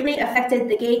 This greatly affected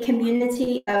the gay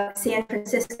community of San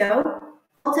Francisco,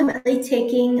 ultimately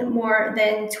taking more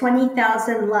than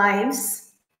 20,000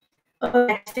 lives over the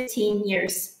next 15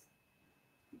 years.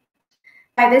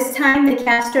 By this time, the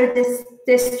Castro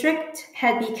district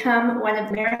had become one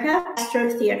of America's Castro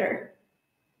Theater.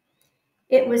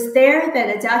 It was there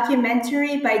that a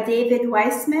documentary by David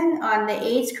Weissman on the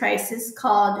AIDS crisis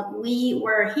called We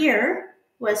Were Here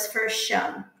was first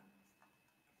shown.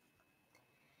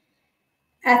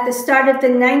 At the start of the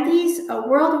 90s, a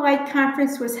worldwide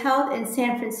conference was held in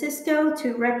San Francisco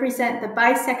to represent the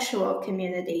bisexual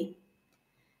community.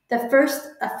 The first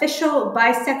official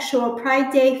Bisexual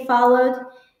Pride Day followed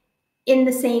in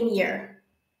the same year.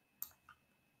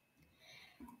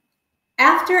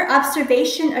 After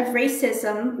observation of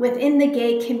racism within the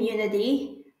gay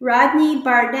community, Rodney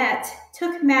Barnett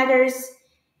took matters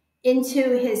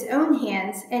into his own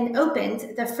hands and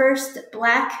opened the first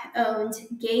Black-owned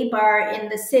gay bar in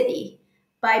the city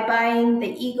by buying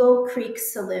the Eagle Creek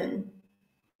Saloon,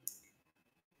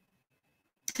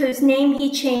 whose name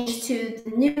he changed to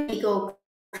the New Eagle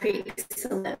Creek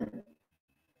Saloon.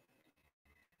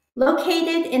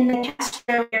 Located in the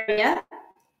Castro area,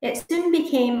 it soon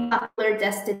became a popular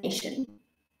destination.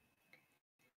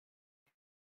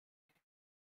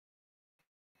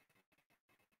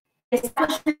 The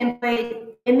establishment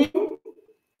employed women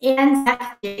and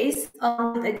Black DJs,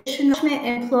 along with additional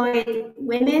employed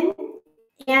women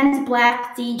and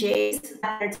Black DJs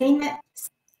entertainment.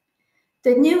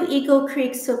 The New Eagle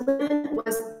Creek Saloon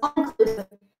was all-inclusive,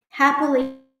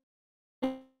 happily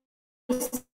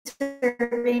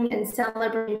serving and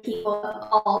celebrating people of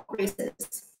all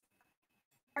races.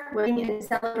 And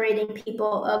celebrating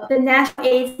people of the National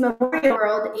AIDS Memorial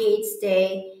World AIDS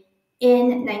Day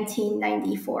in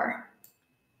 1994.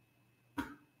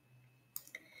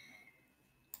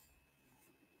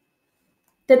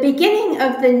 The beginning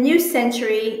of the new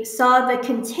century saw the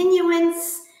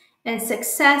continuance and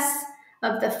success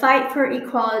of the fight for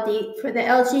equality for the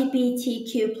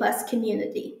LGBTQ+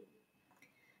 community.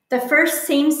 The first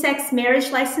same-sex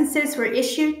marriage licenses were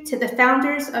issued to the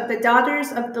founders of the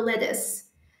Daughters of Bilitis,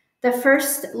 the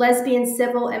first lesbian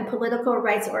civil and political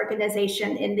rights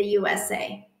organization in the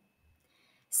USA.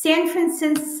 San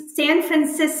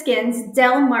Franciscans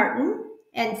Del Martin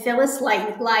and Phyllis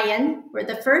Lyon were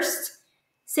the first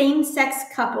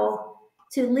same-sex couple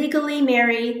to legally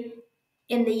marry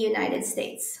in the United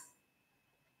States.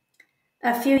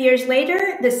 A few years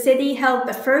later, the city held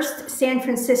the first San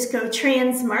Francisco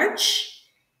Trans March,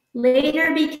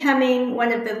 later becoming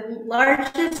one of the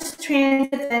largest trans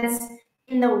events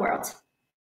in the world.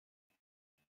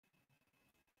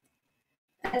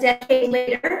 A a decade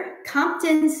later,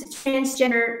 Compton's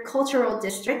transgender cultural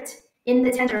district in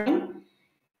the Tenderloin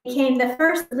became the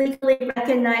first legally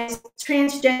recognized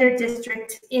transgender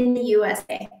district in the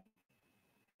USA.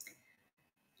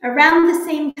 Around the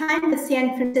same time, the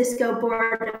San Francisco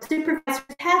Board of Supervisors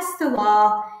passed a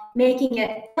law making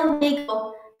it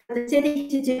illegal for the city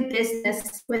to do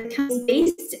business with companies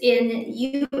based in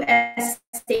U.S.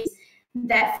 states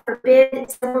that forbid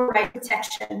civil rights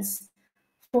protections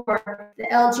for the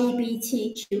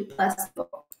LGBTQ+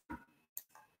 people.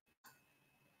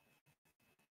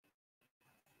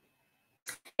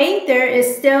 There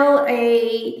is still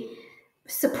a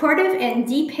supportive and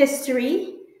deep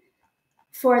history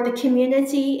for the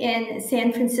community in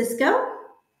San Francisco.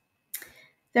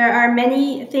 There are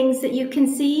many things that you can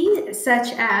see,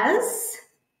 such as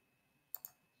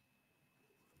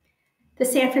the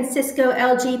San Francisco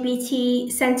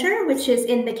LGBT Center, which is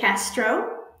in the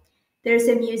Castro. There's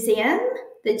a museum,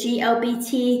 the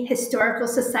GLBT Historical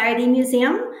Society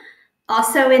Museum,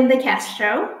 also in the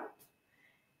Castro.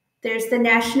 There's the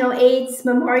National AIDS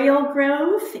Memorial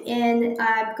Grove in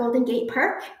Golden Gate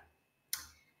Park.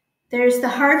 There's the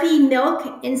Harvey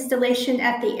Milk installation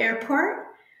at the airport.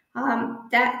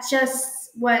 That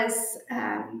just was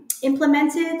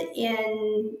implemented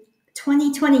in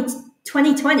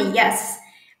 2020, yes.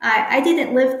 I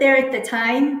didn't live there at the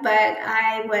time, but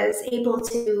I was able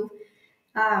to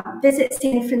visit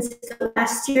San Francisco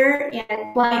last year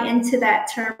and fly into that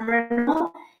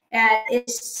terminal, and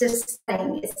it's just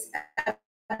stunning. It's a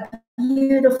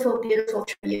beautiful, beautiful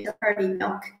tribute to Harvey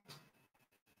Milk.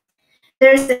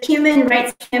 There's the Human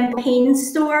Rights Campaign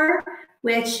store,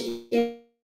 which is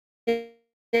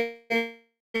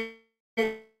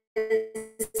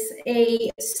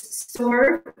a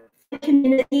store for the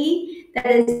community that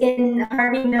is in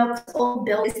Harvey Milk's old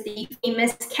building, is the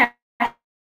famous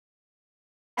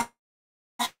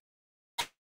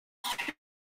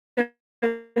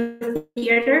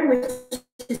theater, which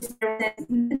is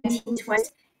in the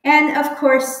 1920s, and of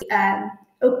course,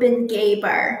 open gay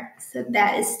bar. So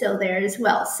that is still there as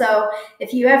well. So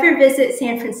if you ever visit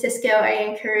San Francisco, I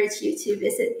encourage you to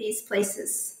visit these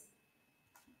places.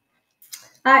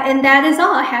 And that is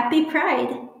all. Happy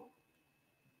Pride.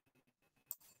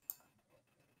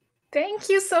 Thank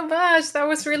you so much. That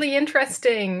was really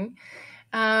interesting.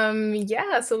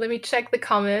 Yeah, so let me check the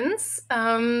comments.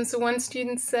 So one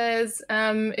student says,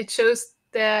 it shows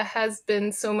there has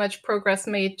been so much progress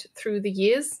made through the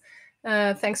years,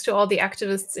 thanks to all the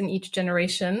activists in each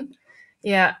generation.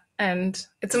 Yeah, and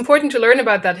it's important to learn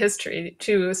about that history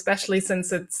too, especially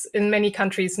since it's in many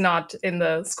countries not in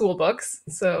the school books.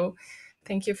 So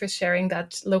thank you for sharing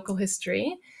that local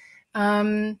history.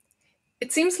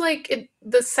 It seems like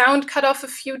the sound cut off a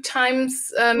few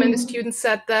times, and the student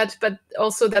said that, but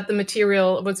also that the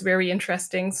material was very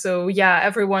interesting. So yeah,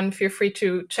 everyone feel free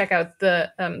to check out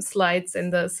the slides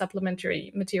in the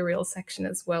supplementary material section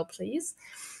as well, please.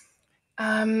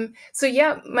 So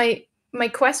yeah, my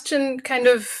question kind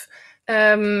of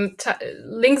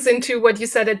links into what you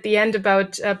said at the end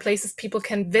about places people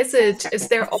can visit. Is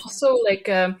there also like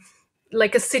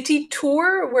a city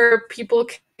tour where people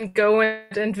can go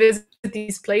and visit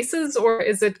these places, or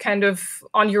is it kind of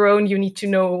on your own? You need to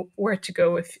know where to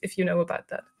go if you know about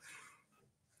that.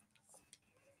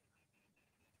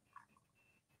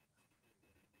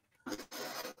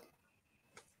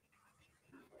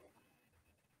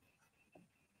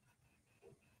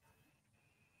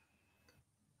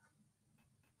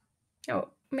 Oh,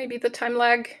 maybe the time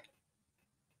lag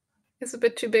is a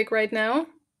bit too big right now.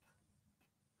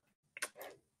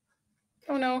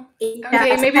 Oh no.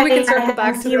 Okay, maybe we can circle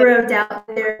back to zero doubt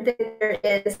there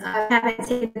is. I haven't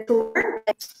taken the tour.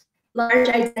 Large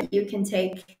items you can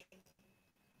take.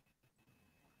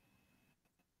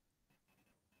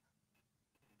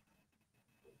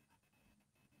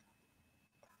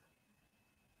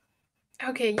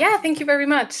 Okay, yeah, thank you very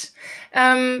much.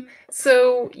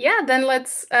 So yeah, then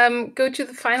let's go to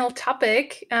the final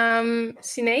topic.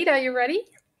 Sinead, are you ready?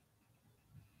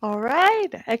 All right,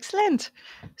 excellent.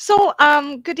 So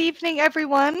good evening,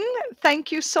 everyone.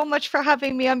 Thank you so much for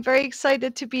having me. I'm very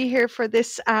excited to be here for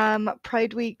this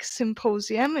Pride Week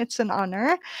Symposium. It's an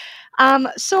honor.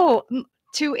 So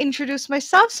to introduce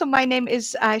myself, so my name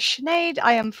is Sinead.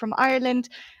 I am from Ireland,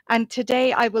 and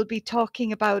today I will be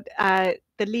talking about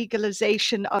the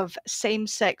legalization of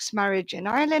same-sex marriage in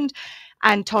Ireland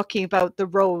and talking about the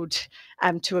road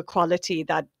to equality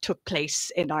that took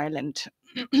place in Ireland.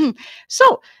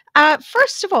 So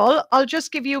first of all, I'll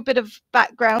just give you a bit of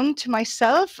background to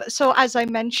myself. So as I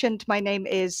mentioned, my name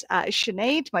is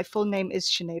Sinead. My full name is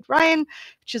Sinead Ryan,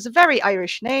 which is a very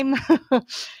Irish name.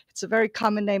 It's a very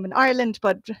common name in Ireland,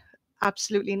 but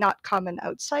absolutely not common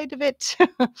outside of it.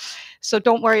 So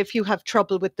don't worry if you have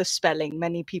trouble with the spelling.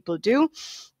 Many people do.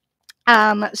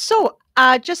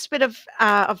 Just a bit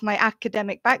of my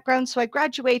academic background. So I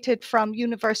graduated from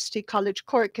University College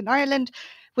Cork in Ireland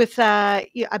with a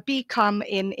BCom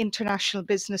in International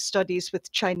Business Studies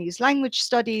with Chinese Language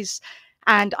Studies.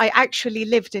 And I actually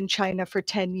lived in China for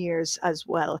 10 years as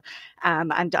well.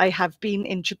 And I have been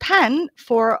in Japan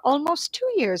for almost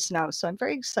 2 years now. So I'm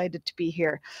very excited to be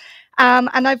here.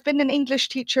 And I've been an English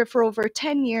teacher for over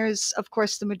 10 years. Of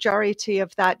course, the majority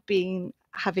of that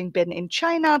having been in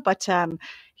China, but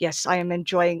yes, I am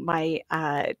enjoying my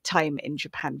time in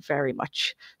Japan very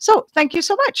much. So thank you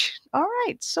so much. All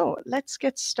right, so let's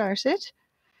get started.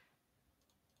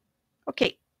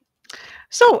 Okay.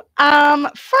 So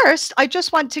first, I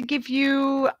just want to give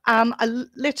you a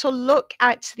little look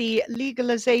at the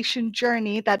legalization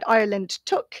journey that Ireland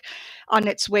took on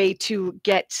its way to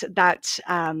get that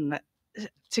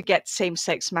to get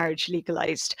same-sex marriage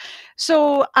legalized.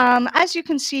 So as you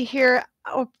can see here,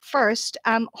 first,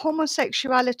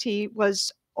 homosexuality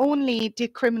was only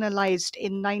decriminalized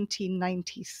in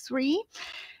 1993,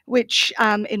 which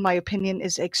in my opinion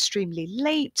is extremely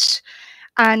late.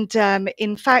 And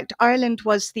in fact, Ireland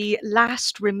was the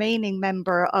last remaining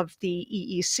member of the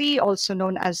EEC, also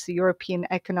known as the European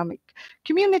Economic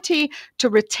Community, to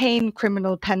retain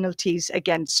criminal penalties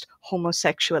against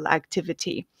homosexual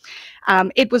activity.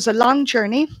 It was a long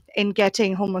journey in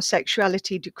getting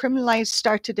homosexuality decriminalized,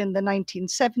 started in the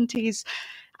 1970s,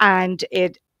 and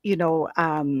it,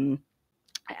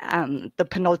 the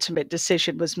penultimate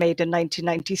decision was made in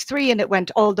 1993, and it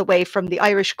went all the way from the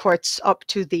Irish courts up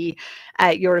to the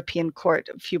European Court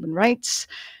of Human Rights.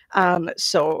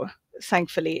 So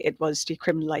thankfully it was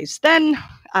decriminalized then,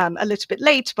 a little bit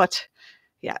late, but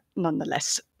yeah,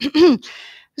 nonetheless.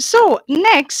 So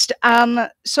next,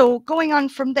 so going on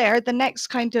from there, the next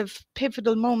kind of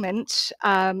pivotal moment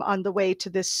on the way to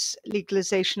this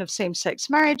legalization of same-sex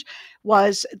marriage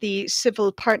was the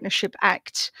Civil Partnership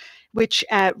Act, which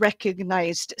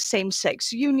recognized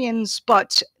same-sex unions,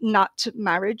 but not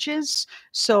marriages.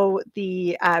 So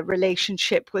the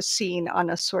relationship was seen on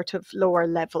a sort of lower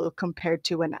level compared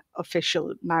to an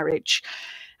official marriage.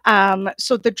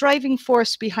 So the driving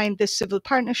force behind this Civil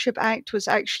Partnership Act was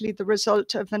actually the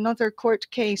result of another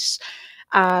court case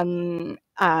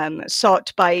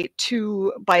sought by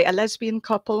a lesbian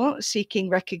couple seeking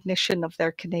recognition of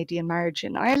their Canadian marriage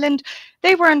in Ireland.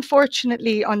 They were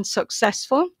unfortunately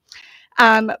unsuccessful.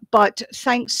 But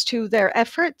thanks to their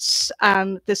efforts,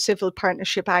 the Civil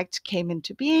Partnership Act came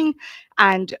into being,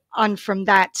 and on from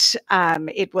that,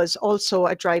 it was also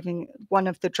one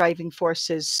of the driving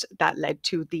forces that led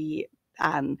to the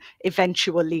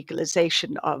eventual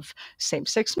legalization of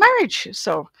same-sex marriage.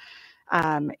 So,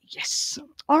 yes.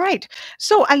 All right.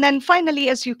 So, and then finally,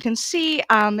 as you can see,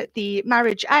 the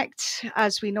Marriage Act,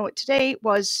 as we know it today,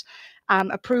 was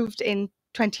approved in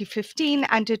 2015,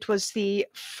 and it was the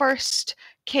first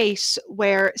case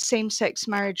where same-sex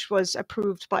marriage was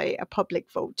approved by a public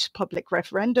vote, public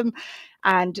referendum,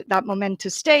 and that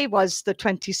momentous day was the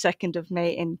 22nd of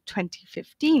May in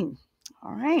 2015.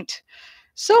 All right,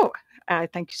 so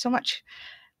thank you so much.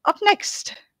 Up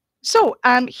next, so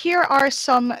here are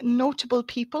some notable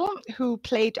people who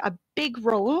played a big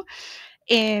role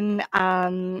in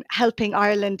helping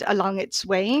Ireland along its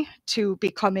way to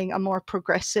becoming a more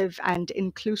progressive and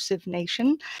inclusive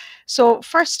nation. So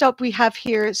first up, we have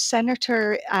here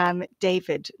Senator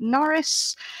David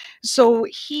Norris. So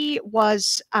he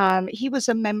was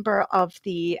a member of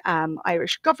the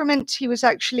Irish government. He was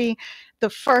actually the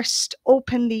first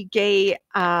openly gay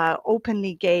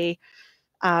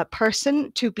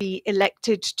person to be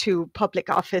elected to public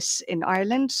office in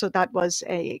Ireland. So that was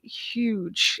a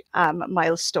huge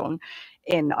milestone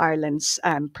in Ireland's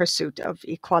pursuit of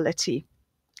equality.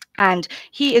 And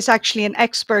he is actually an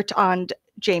expert on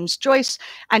James Joyce,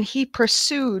 and he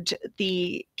pursued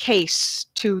the case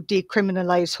to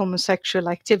decriminalize homosexual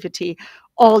activity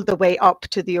all the way up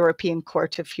to the European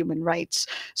Court of Human Rights.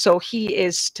 So he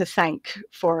is to thank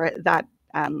for that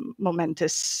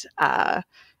momentous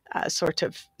sort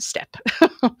of step.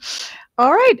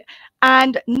 All right.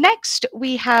 And next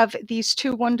we have these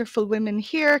two wonderful women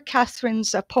here, Catherine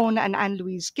Zappone and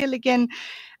Anne-Louise Gilligan.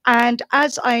 And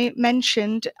as I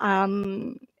mentioned,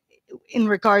 in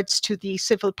regards to the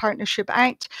Civil Partnership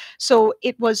Act, so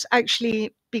it was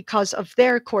actually because of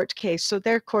their court case. So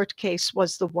their court case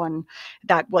was the one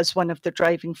that was one of the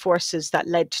driving forces that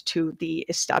led to the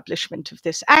establishment of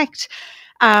this act.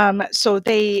 So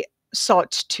they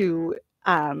sought to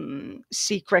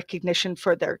seek recognition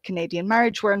for their Canadian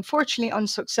marriage were unfortunately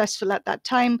unsuccessful at that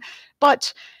time.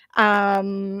 But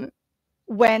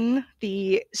when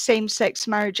the Same-Sex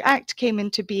Marriage Act came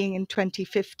into being in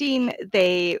 2015,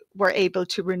 they were able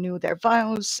to renew their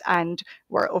vows and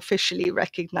were officially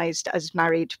recognized as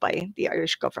married by the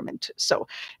Irish government. So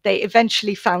they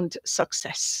eventually found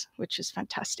success, which is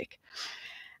fantastic.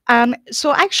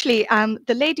 So actually,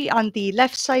 the lady on the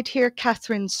left side here,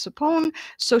 Catherine Sapone,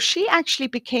 so she actually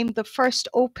became the first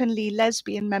openly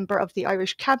lesbian member of the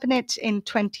Irish cabinet in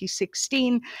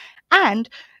 2016. And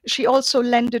she also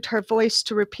lended her voice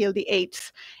to repeal the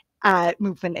Eighth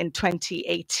movement in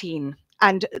 2018.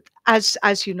 And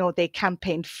as you know, they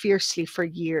campaigned fiercely for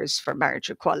years for marriage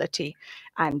equality,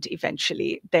 and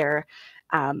eventually their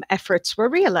efforts were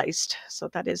realized. So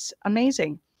that is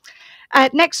amazing.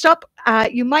 Next up,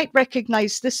 you might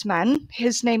recognize this man.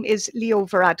 His name is Leo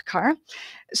Varadkar.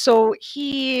 So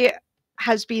he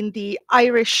has been the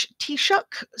Irish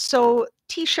Taoiseach. So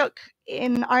Taoiseach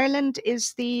in Ireland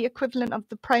is the equivalent of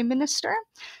the Prime Minister.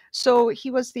 So he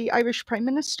was the Irish Prime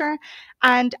Minister.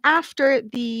 And after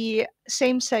the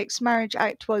Same-Sex Marriage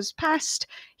Act was passed,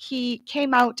 he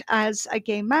came out as a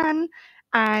gay man.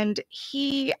 And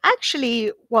he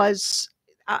actually was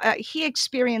he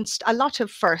experienced a lot of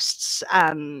firsts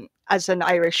as an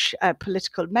Irish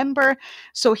political member.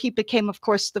 So he became, of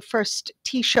course, the first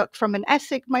Taoiseach from an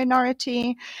ethnic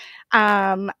minority,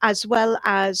 as well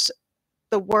as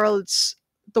the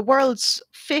world's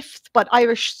fifth, but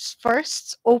Irish's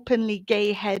first openly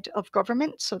gay head of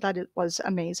government. So that it was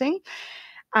amazing.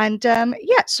 And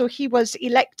yeah, so he was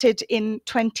elected in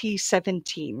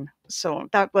 2017. So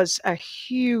that was a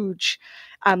huge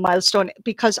milestone,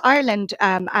 because Ireland,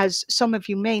 as some of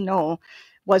you may know,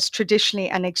 was traditionally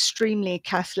an extremely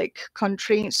Catholic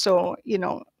country. So, you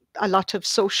know, a lot of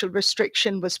social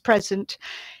restriction was present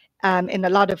in a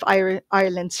lot of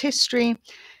Ireland's history.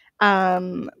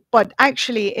 But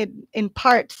actually, in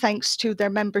part, thanks to their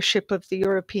membership of the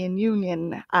European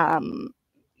Union,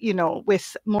 you know,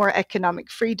 with more economic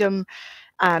freedom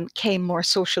came more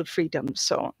social freedom.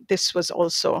 So this was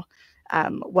also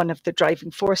one of the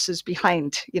driving forces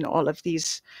behind, you know, all of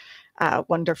these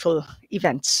wonderful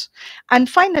events. And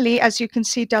finally, as you can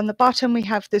see down the bottom, we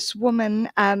have this woman,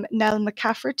 Nell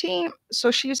McCafferty. So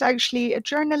she's actually a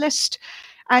journalist,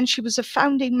 and she was a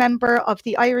founding member of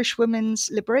the Irish Women's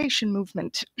Liberation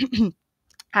Movement.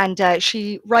 And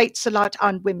she writes a lot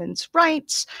on women's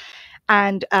rights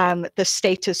and the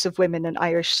status of women in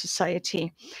Irish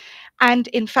society. And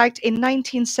in fact, in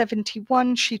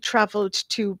 1971, she traveled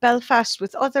to Belfast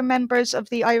with other members of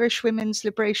the Irish Women's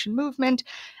Liberation Movement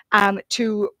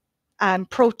to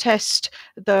protest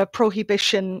the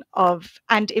prohibition of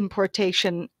and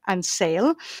importation and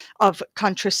sale of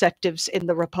contraceptives in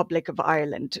the Republic of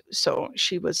Ireland. So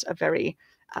she was a very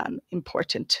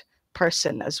important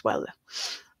person as well.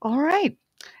 All right.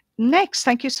 Next,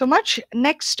 thank you so much.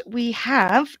 Next, we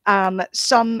have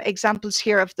some examples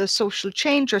here of the social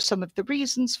change or some of the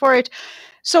reasons for it.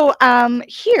 So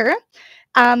here,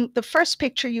 the first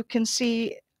picture you can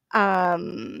see,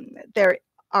 there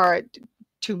are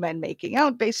two men making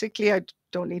out, basically. I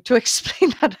don't need to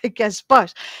explain that, I guess,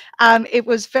 but it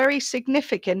was very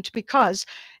significant because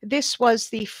this was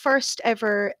the first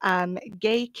ever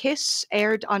gay kiss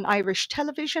aired on Irish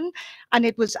television, and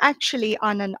it was actually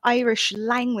on an Irish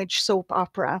language soap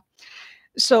opera.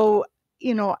 So,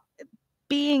 you know,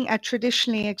 being a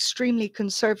traditionally extremely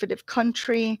conservative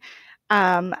country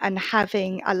and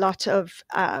having a lot of,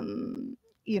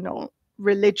 you know,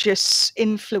 religious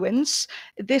influence,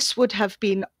 this would have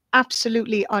been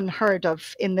absolutely unheard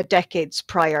of in the decades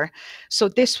prior. So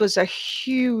this was a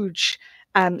huge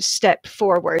step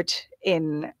forward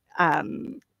in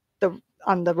on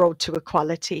the road to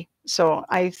equality. So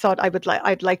I thought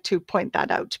I'd like to point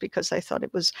that out because I thought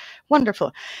it was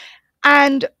wonderful.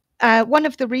 And one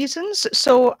of the reasons,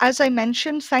 so as I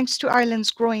mentioned, thanks to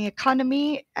Ireland's growing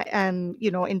economy,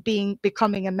 you know, in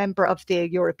becoming a member of the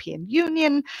European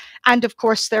Union, and of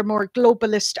course their more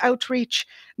globalist outreach,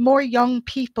 more young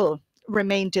people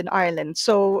remained in Ireland.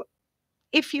 So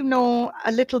if you know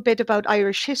a little bit about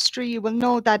Irish history, you will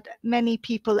know that many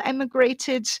people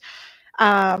emigrated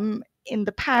in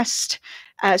the past.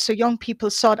 So young people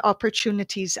sought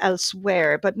opportunities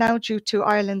elsewhere, but now due to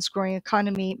Ireland's growing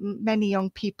economy, many young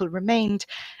people remained.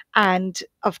 And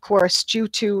of course, due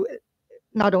to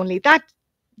not only that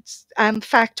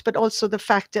fact, but also the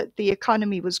fact that the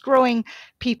economy was growing,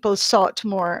 people sought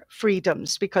more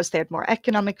freedoms because they had more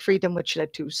economic freedom, which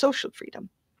led to social freedom.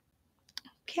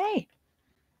 Okay.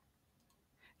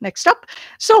 Next up.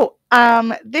 So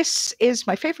this is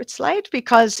my favorite slide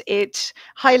because it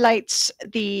highlights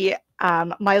the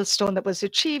milestone that was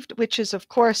achieved, which is, of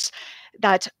course,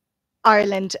 that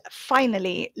Ireland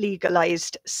finally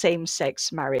legalized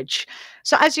same-sex marriage.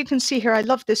 So as you can see here, I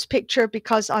love this picture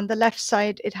because on the left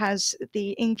side, it has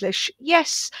the English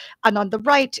yes, and on the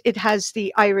right, it has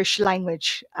the Irish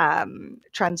language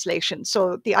translation.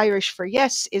 So the Irish for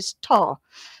yes is tá.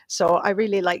 So I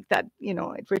really like that, you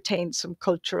know, it retains some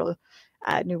cultural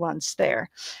nuance there.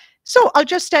 So I'll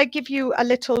just give you a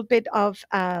little bit of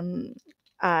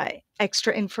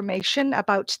extra information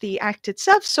about the act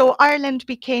itself. So Ireland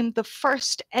became the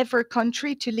first ever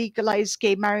country to legalize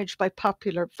gay marriage by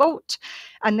popular vote.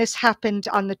 And this happened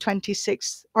on the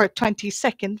 26th or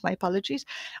 22nd, my apologies,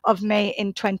 of May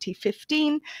in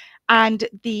 2015. And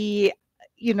the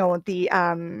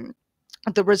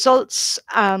results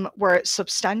were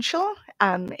substantial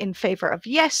in favor of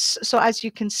yes. So as you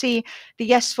can see, the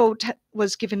yes vote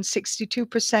was given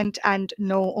 62% and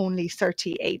no only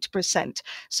 38%.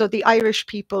 So the Irish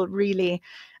people really,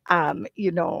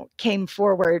 came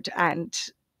forward and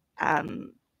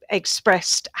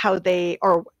expressed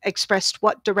expressed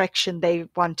what direction they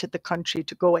wanted the country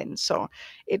to go in. So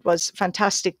it was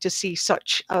fantastic to see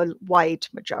such a wide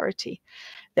majority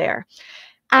there.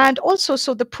 And also,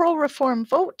 so the pro-reform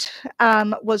vote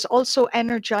was also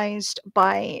energized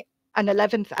by an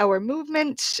 11th hour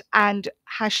movement and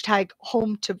hashtag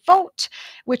home to vote,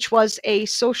 which was a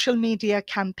social media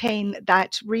campaign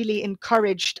that really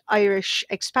encouraged Irish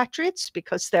expatriates,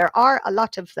 because there are a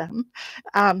lot of them,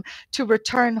 to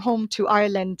return home to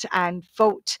Ireland and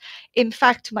vote. In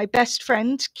fact, my best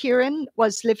friend, Kieran,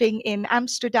 was living in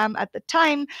Amsterdam at the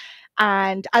time.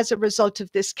 And as a result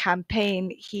of this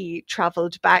campaign, he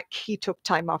traveled back, he took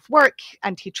time off work,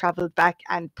 and he traveled back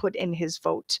and put in his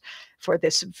vote for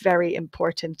this very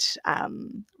important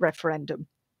referendum.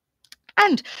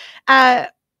 And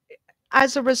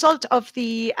as a result of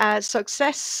the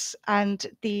success and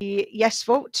the yes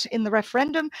vote in the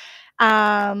referendum,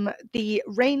 the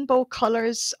rainbow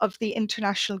colors of the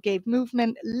international gay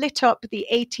movement lit up the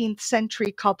 18th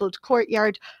century cobbled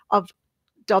courtyard of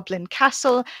Dublin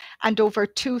Castle, and over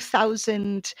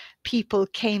 2,000 people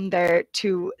came there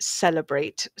to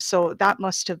celebrate. So that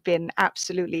must have been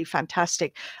absolutely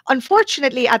fantastic.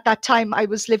 Unfortunately, at that time, I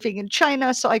was living in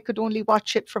China, so I could only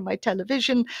watch it from my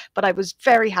television, but I was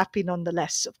very happy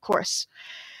nonetheless, of course.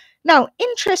 Now,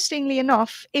 interestingly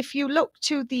enough, if you look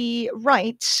to the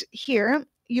right here,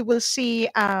 you will see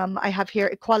I have here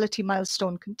equality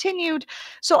milestone continued.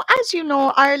 So as you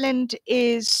know, Ireland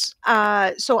is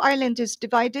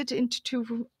divided into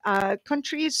two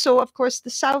countries. So of course, the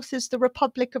south is the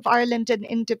Republic of Ireland, an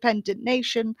independent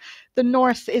nation. The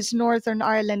north is Northern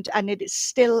Ireland, and it is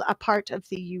still a part of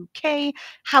the UK.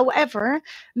 However,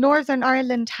 Northern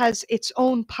Ireland has its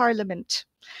own parliament.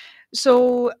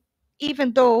 So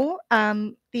even though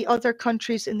the other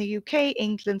countries in the UK,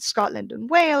 England, Scotland, and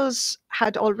Wales,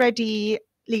 had already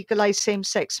legalized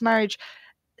same-sex marriage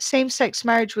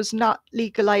was not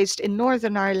legalized in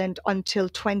Northern Ireland until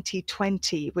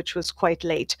 2020, which was quite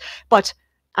late. But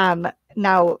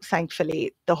now,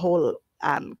 thankfully, the whole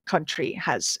country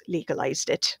has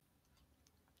legalized it.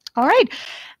 All right.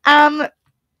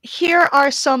 Here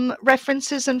are some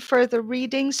references and further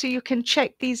reading, so you can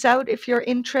check these out if you're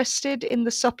interested in the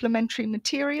supplementary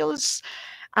materials.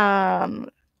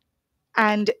 And,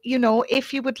 you know,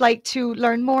 if you would like to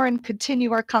learn more and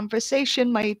continue our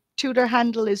conversation, my Twitter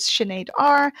handle is Sinead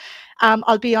R.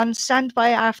 I'll be on standby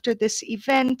after this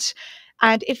event.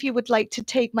 And if you would like to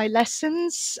take my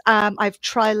lessons, I've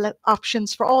trial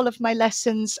options for all of my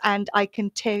lessons, and I can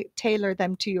tailor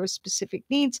them to your specific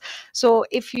needs. So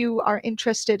if you are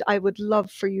interested, I would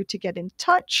love for you to get in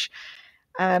touch.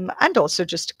 And also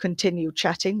just to continue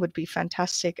chatting would be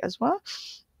fantastic as well.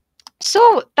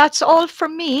 So that's all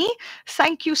from me.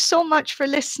 Thank you so much for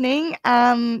listening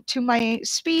to my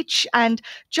speech. And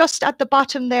just at the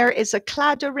bottom there is a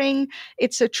claddagh ring.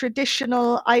 It's a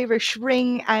traditional Irish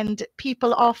ring, and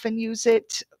people often use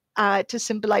it to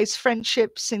symbolize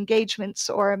friendships,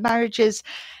 engagements, or marriages.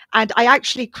 And I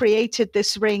actually created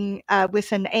this ring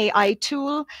with an AI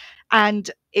tool,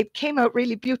 and it came out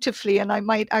really beautifully, and I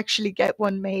might actually get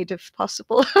one made if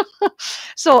possible.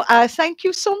 So thank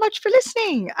you so much for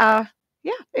listening.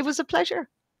 Yeah, it was a pleasure.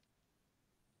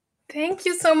 Thank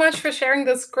you so much for sharing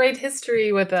this great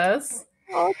history with us.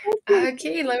 Oh, thank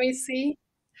you. Okay, let me see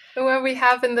what we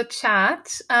have in the chat.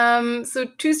 So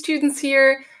 2 students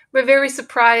here were very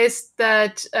surprised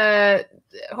that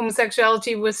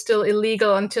homosexuality was still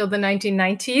illegal until the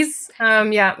 1990s.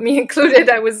 Yeah, me included.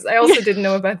 I also didn't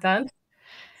know about that.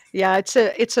 Yeah,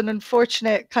 it's an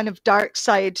unfortunate kind of dark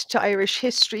side to Irish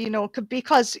history,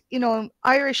 because,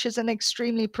 Irish is an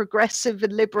extremely progressive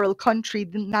and liberal country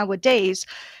nowadays,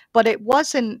 but it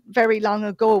wasn't very long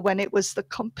ago when it was the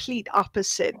complete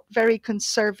opposite, very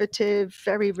conservative,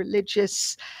 very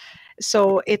religious.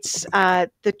 So it's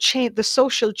the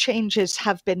social changes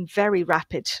have been very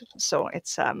rapid. So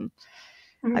it's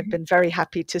I've been very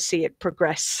happy to see it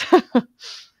progress.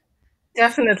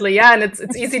 Definitely, yeah, and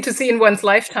it's easy to see in one's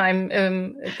lifetime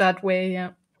that way,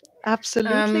 yeah.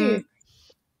 Absolutely.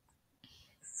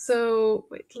 So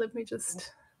wait, let me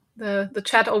just. The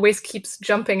chat always keeps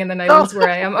jumping, and then I lose where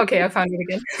I am. Okay, I found it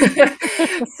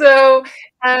again. So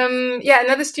yeah,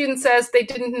 another student says they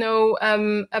didn't know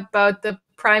about the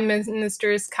prime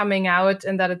ministers coming out,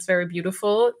 and that it's very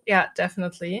beautiful. Yeah,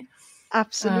 definitely.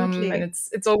 Absolutely. And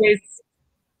it's always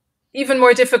even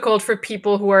more difficult for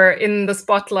people who are in the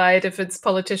spotlight, if it's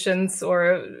politicians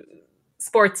or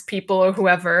sports people or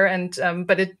whoever. And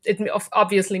but it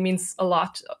obviously means a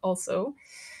lot also.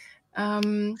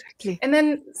 Exactly. And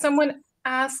then someone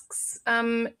asks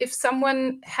if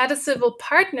someone had a civil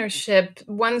partnership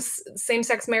once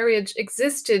same-sex marriage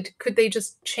existed, could they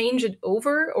just change it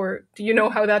over, or do you know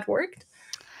how that worked?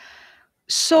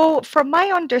 So from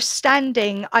my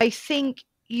understanding, I think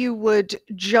you would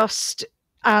just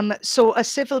so a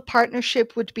civil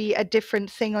partnership would be a different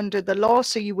thing under the law.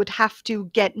 So you would have to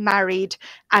get married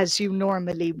as you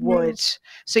normally would.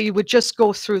 So you would just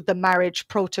go through the marriage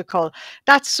protocol.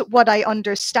 That's what I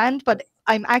understand, but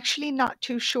I'm actually not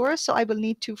too sure. So I will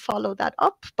need to follow that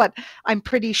up, but I'm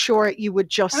pretty sure you would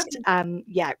just,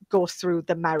 go through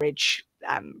the marriage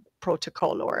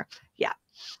protocol or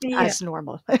as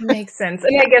normal. Makes sense.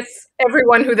 And I guess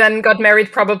everyone who then got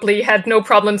married probably had no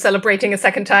problem celebrating a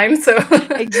second time. So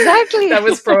exactly. That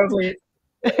was probably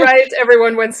right.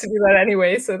 Everyone wants to do that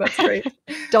anyway. So that's great.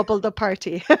 Double the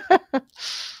party.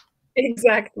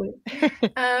 Exactly.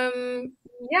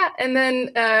 Yeah. And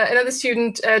then another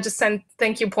student just sent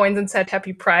thank you points and said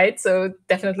happy Pride. So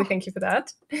definitely thank you for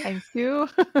that. Thank you.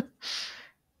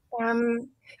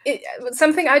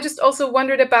 Something I just also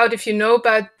wondered about, if you know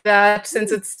about that,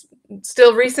 since it's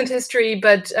still recent history,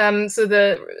 but so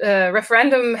the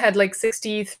referendum had like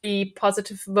 63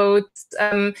 positive votes.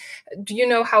 Do you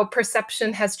know how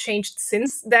perception has changed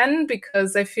since then?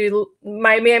 Because I feel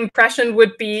my impression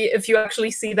would be, if you actually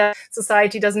see that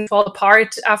society doesn't fall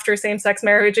apart after same-sex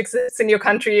marriage exists in your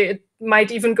country, it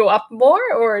might even go up more.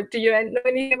 Or do you know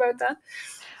anything about that?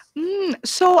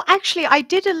 So actually, I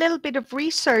did a little bit of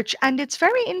research, and it's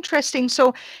very interesting.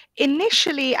 So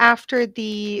initially, after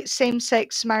the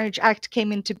Same-Sex Marriage Act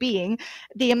came into being,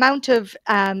 the amount of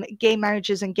gay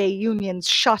marriages and gay unions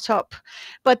shot up.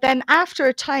 But then after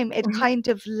a time, it kind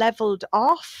of leveled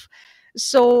off.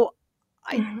 So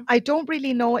I don't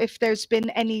really know if there's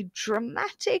been any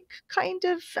dramatic kind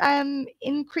of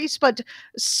increase, but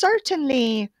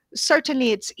certainly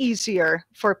it's easier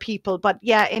for people. But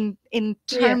yeah, in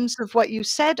terms of what you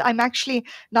said, I'm actually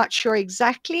not sure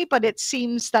exactly, but it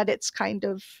seems that it's kind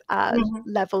of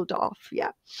leveled off.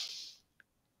 Yeah.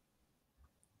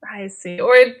 I see.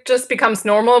 Or it just becomes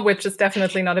normal, which is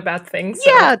definitely not a bad thing. So.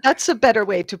 Yeah, that's a better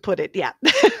way to put it. Yeah.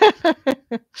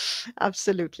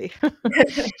 Absolutely.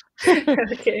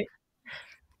 Okay.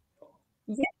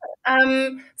 Yeah.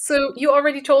 So you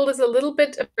already told us a little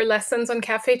bit of your lessons on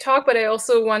Cafetalk, but I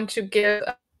also want to give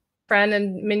Fran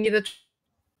and Minnie the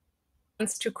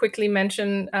chance to quickly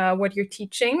mention what you're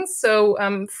teaching. So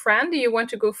Fran, do you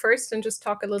want to go first and just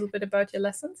talk a little bit about your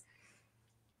lessons?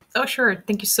 Oh, sure.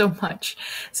 Thank you so much.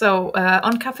 So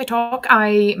on Cafetalk,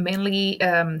 I mainly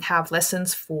have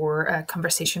lessons for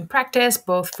conversation practice,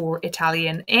 both for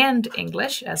Italian and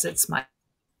English, as it's my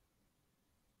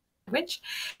language.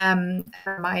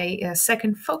 My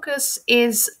second focus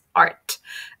is art.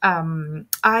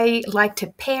 I like to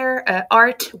pair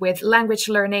art with language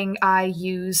learning. I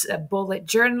use bullet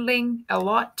journaling a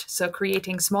lot, so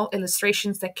creating small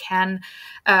illustrations that can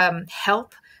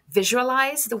help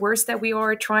visualize the words that we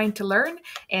are trying to learn,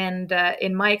 and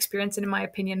in my experience and in my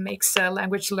opinion makes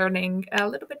language learning a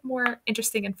little bit more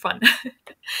interesting and fun.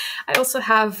 I also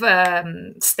have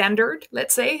standard,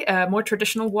 let's say, more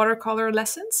traditional watercolor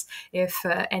lessons if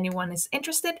anyone is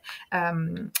interested.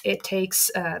 It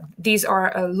takes these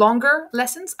are longer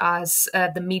lessons, as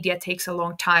the media takes a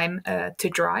long time to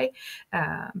dry,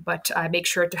 but I make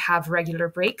sure to have regular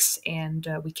breaks, and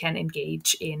we can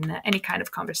engage in any kind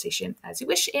of conversation as you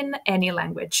wish in any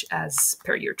language as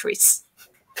per your choice.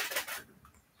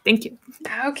 Thank you.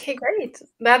 Okay, great.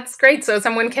 That's great. So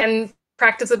someone can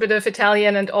practice a bit of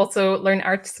Italian and also learn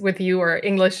arts with you, or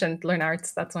English and learn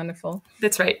arts. That's wonderful.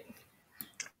 That's right.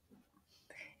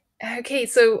 Okay,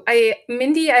 so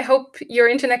Mindy, I hope your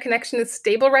internet connection is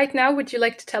stable right now. Would you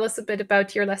like to tell us a bit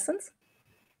about your lessons?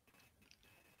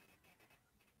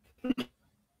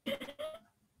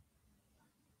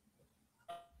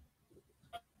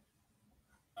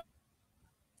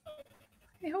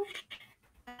 I hope.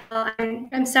 Well,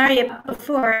 I'm sorry about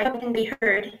before. I couldn't be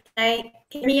heard. Can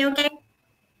you hear me okay?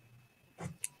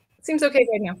 Seems okay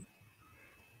right now.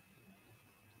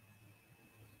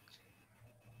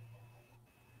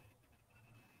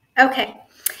 Okay.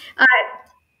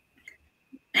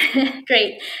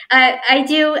 Great. I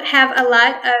do have a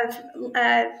lot of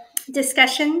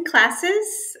discussion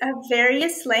classes of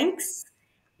various lengths.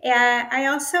 I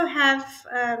also have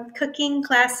cooking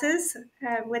classes.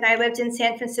 When I lived in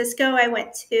San Francisco, I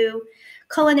went to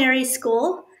culinary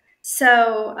school.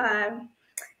 So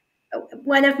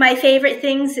one of my favorite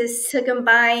things is to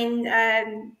combine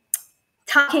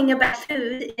talking about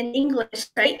food in English,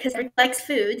 right? Because everybody likes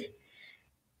food.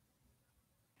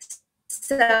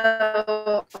 So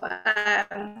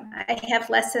I have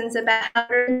lessons about how to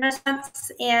order in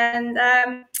restaurants and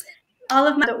all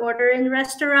of my order in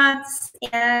restaurants,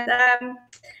 and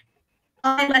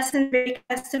all my lessons are very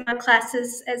custom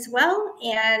classes as well.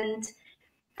 And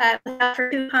for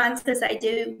coupons, because I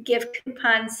do give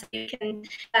coupons, so you can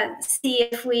see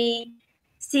if we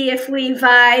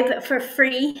vibe for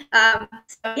free.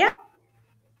 So yeah.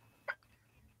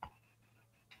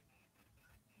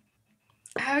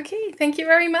 Okay, thank you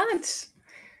very much.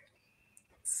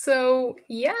 So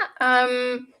yeah,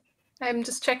 I'm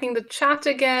just checking the chat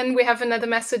again. We have another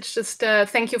message. Just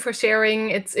thank you for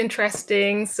sharing. It's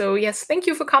interesting. So yes, thank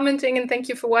you for commenting and thank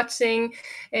you for watching.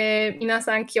 皆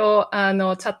さん今日チ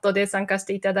ャットで参加し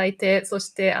ていただいて、そし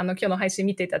て今日の配信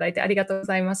見ていただいてありがとうご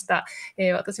ざいました。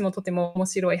私もとても面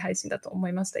白い配信だと思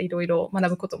いました。いろいろ学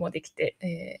ぶこともでき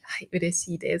て、はい、嬉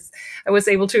しいです。I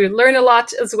was able to learn a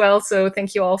lot as well. So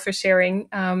thank you all for sharing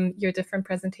your different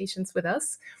presentations with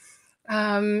us.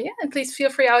 Yeah, and please feel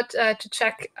free to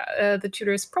check the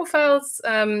tutors' profiles,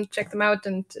 check them out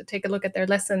and take a look at their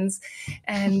lessons.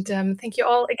 And thank you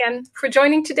all again for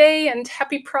joining today, and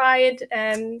happy Pride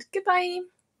and goodbye.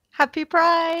 Happy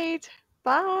Pride.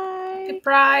 Bye. Happy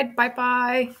Pride.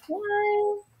 Bye-bye.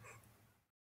 Bye.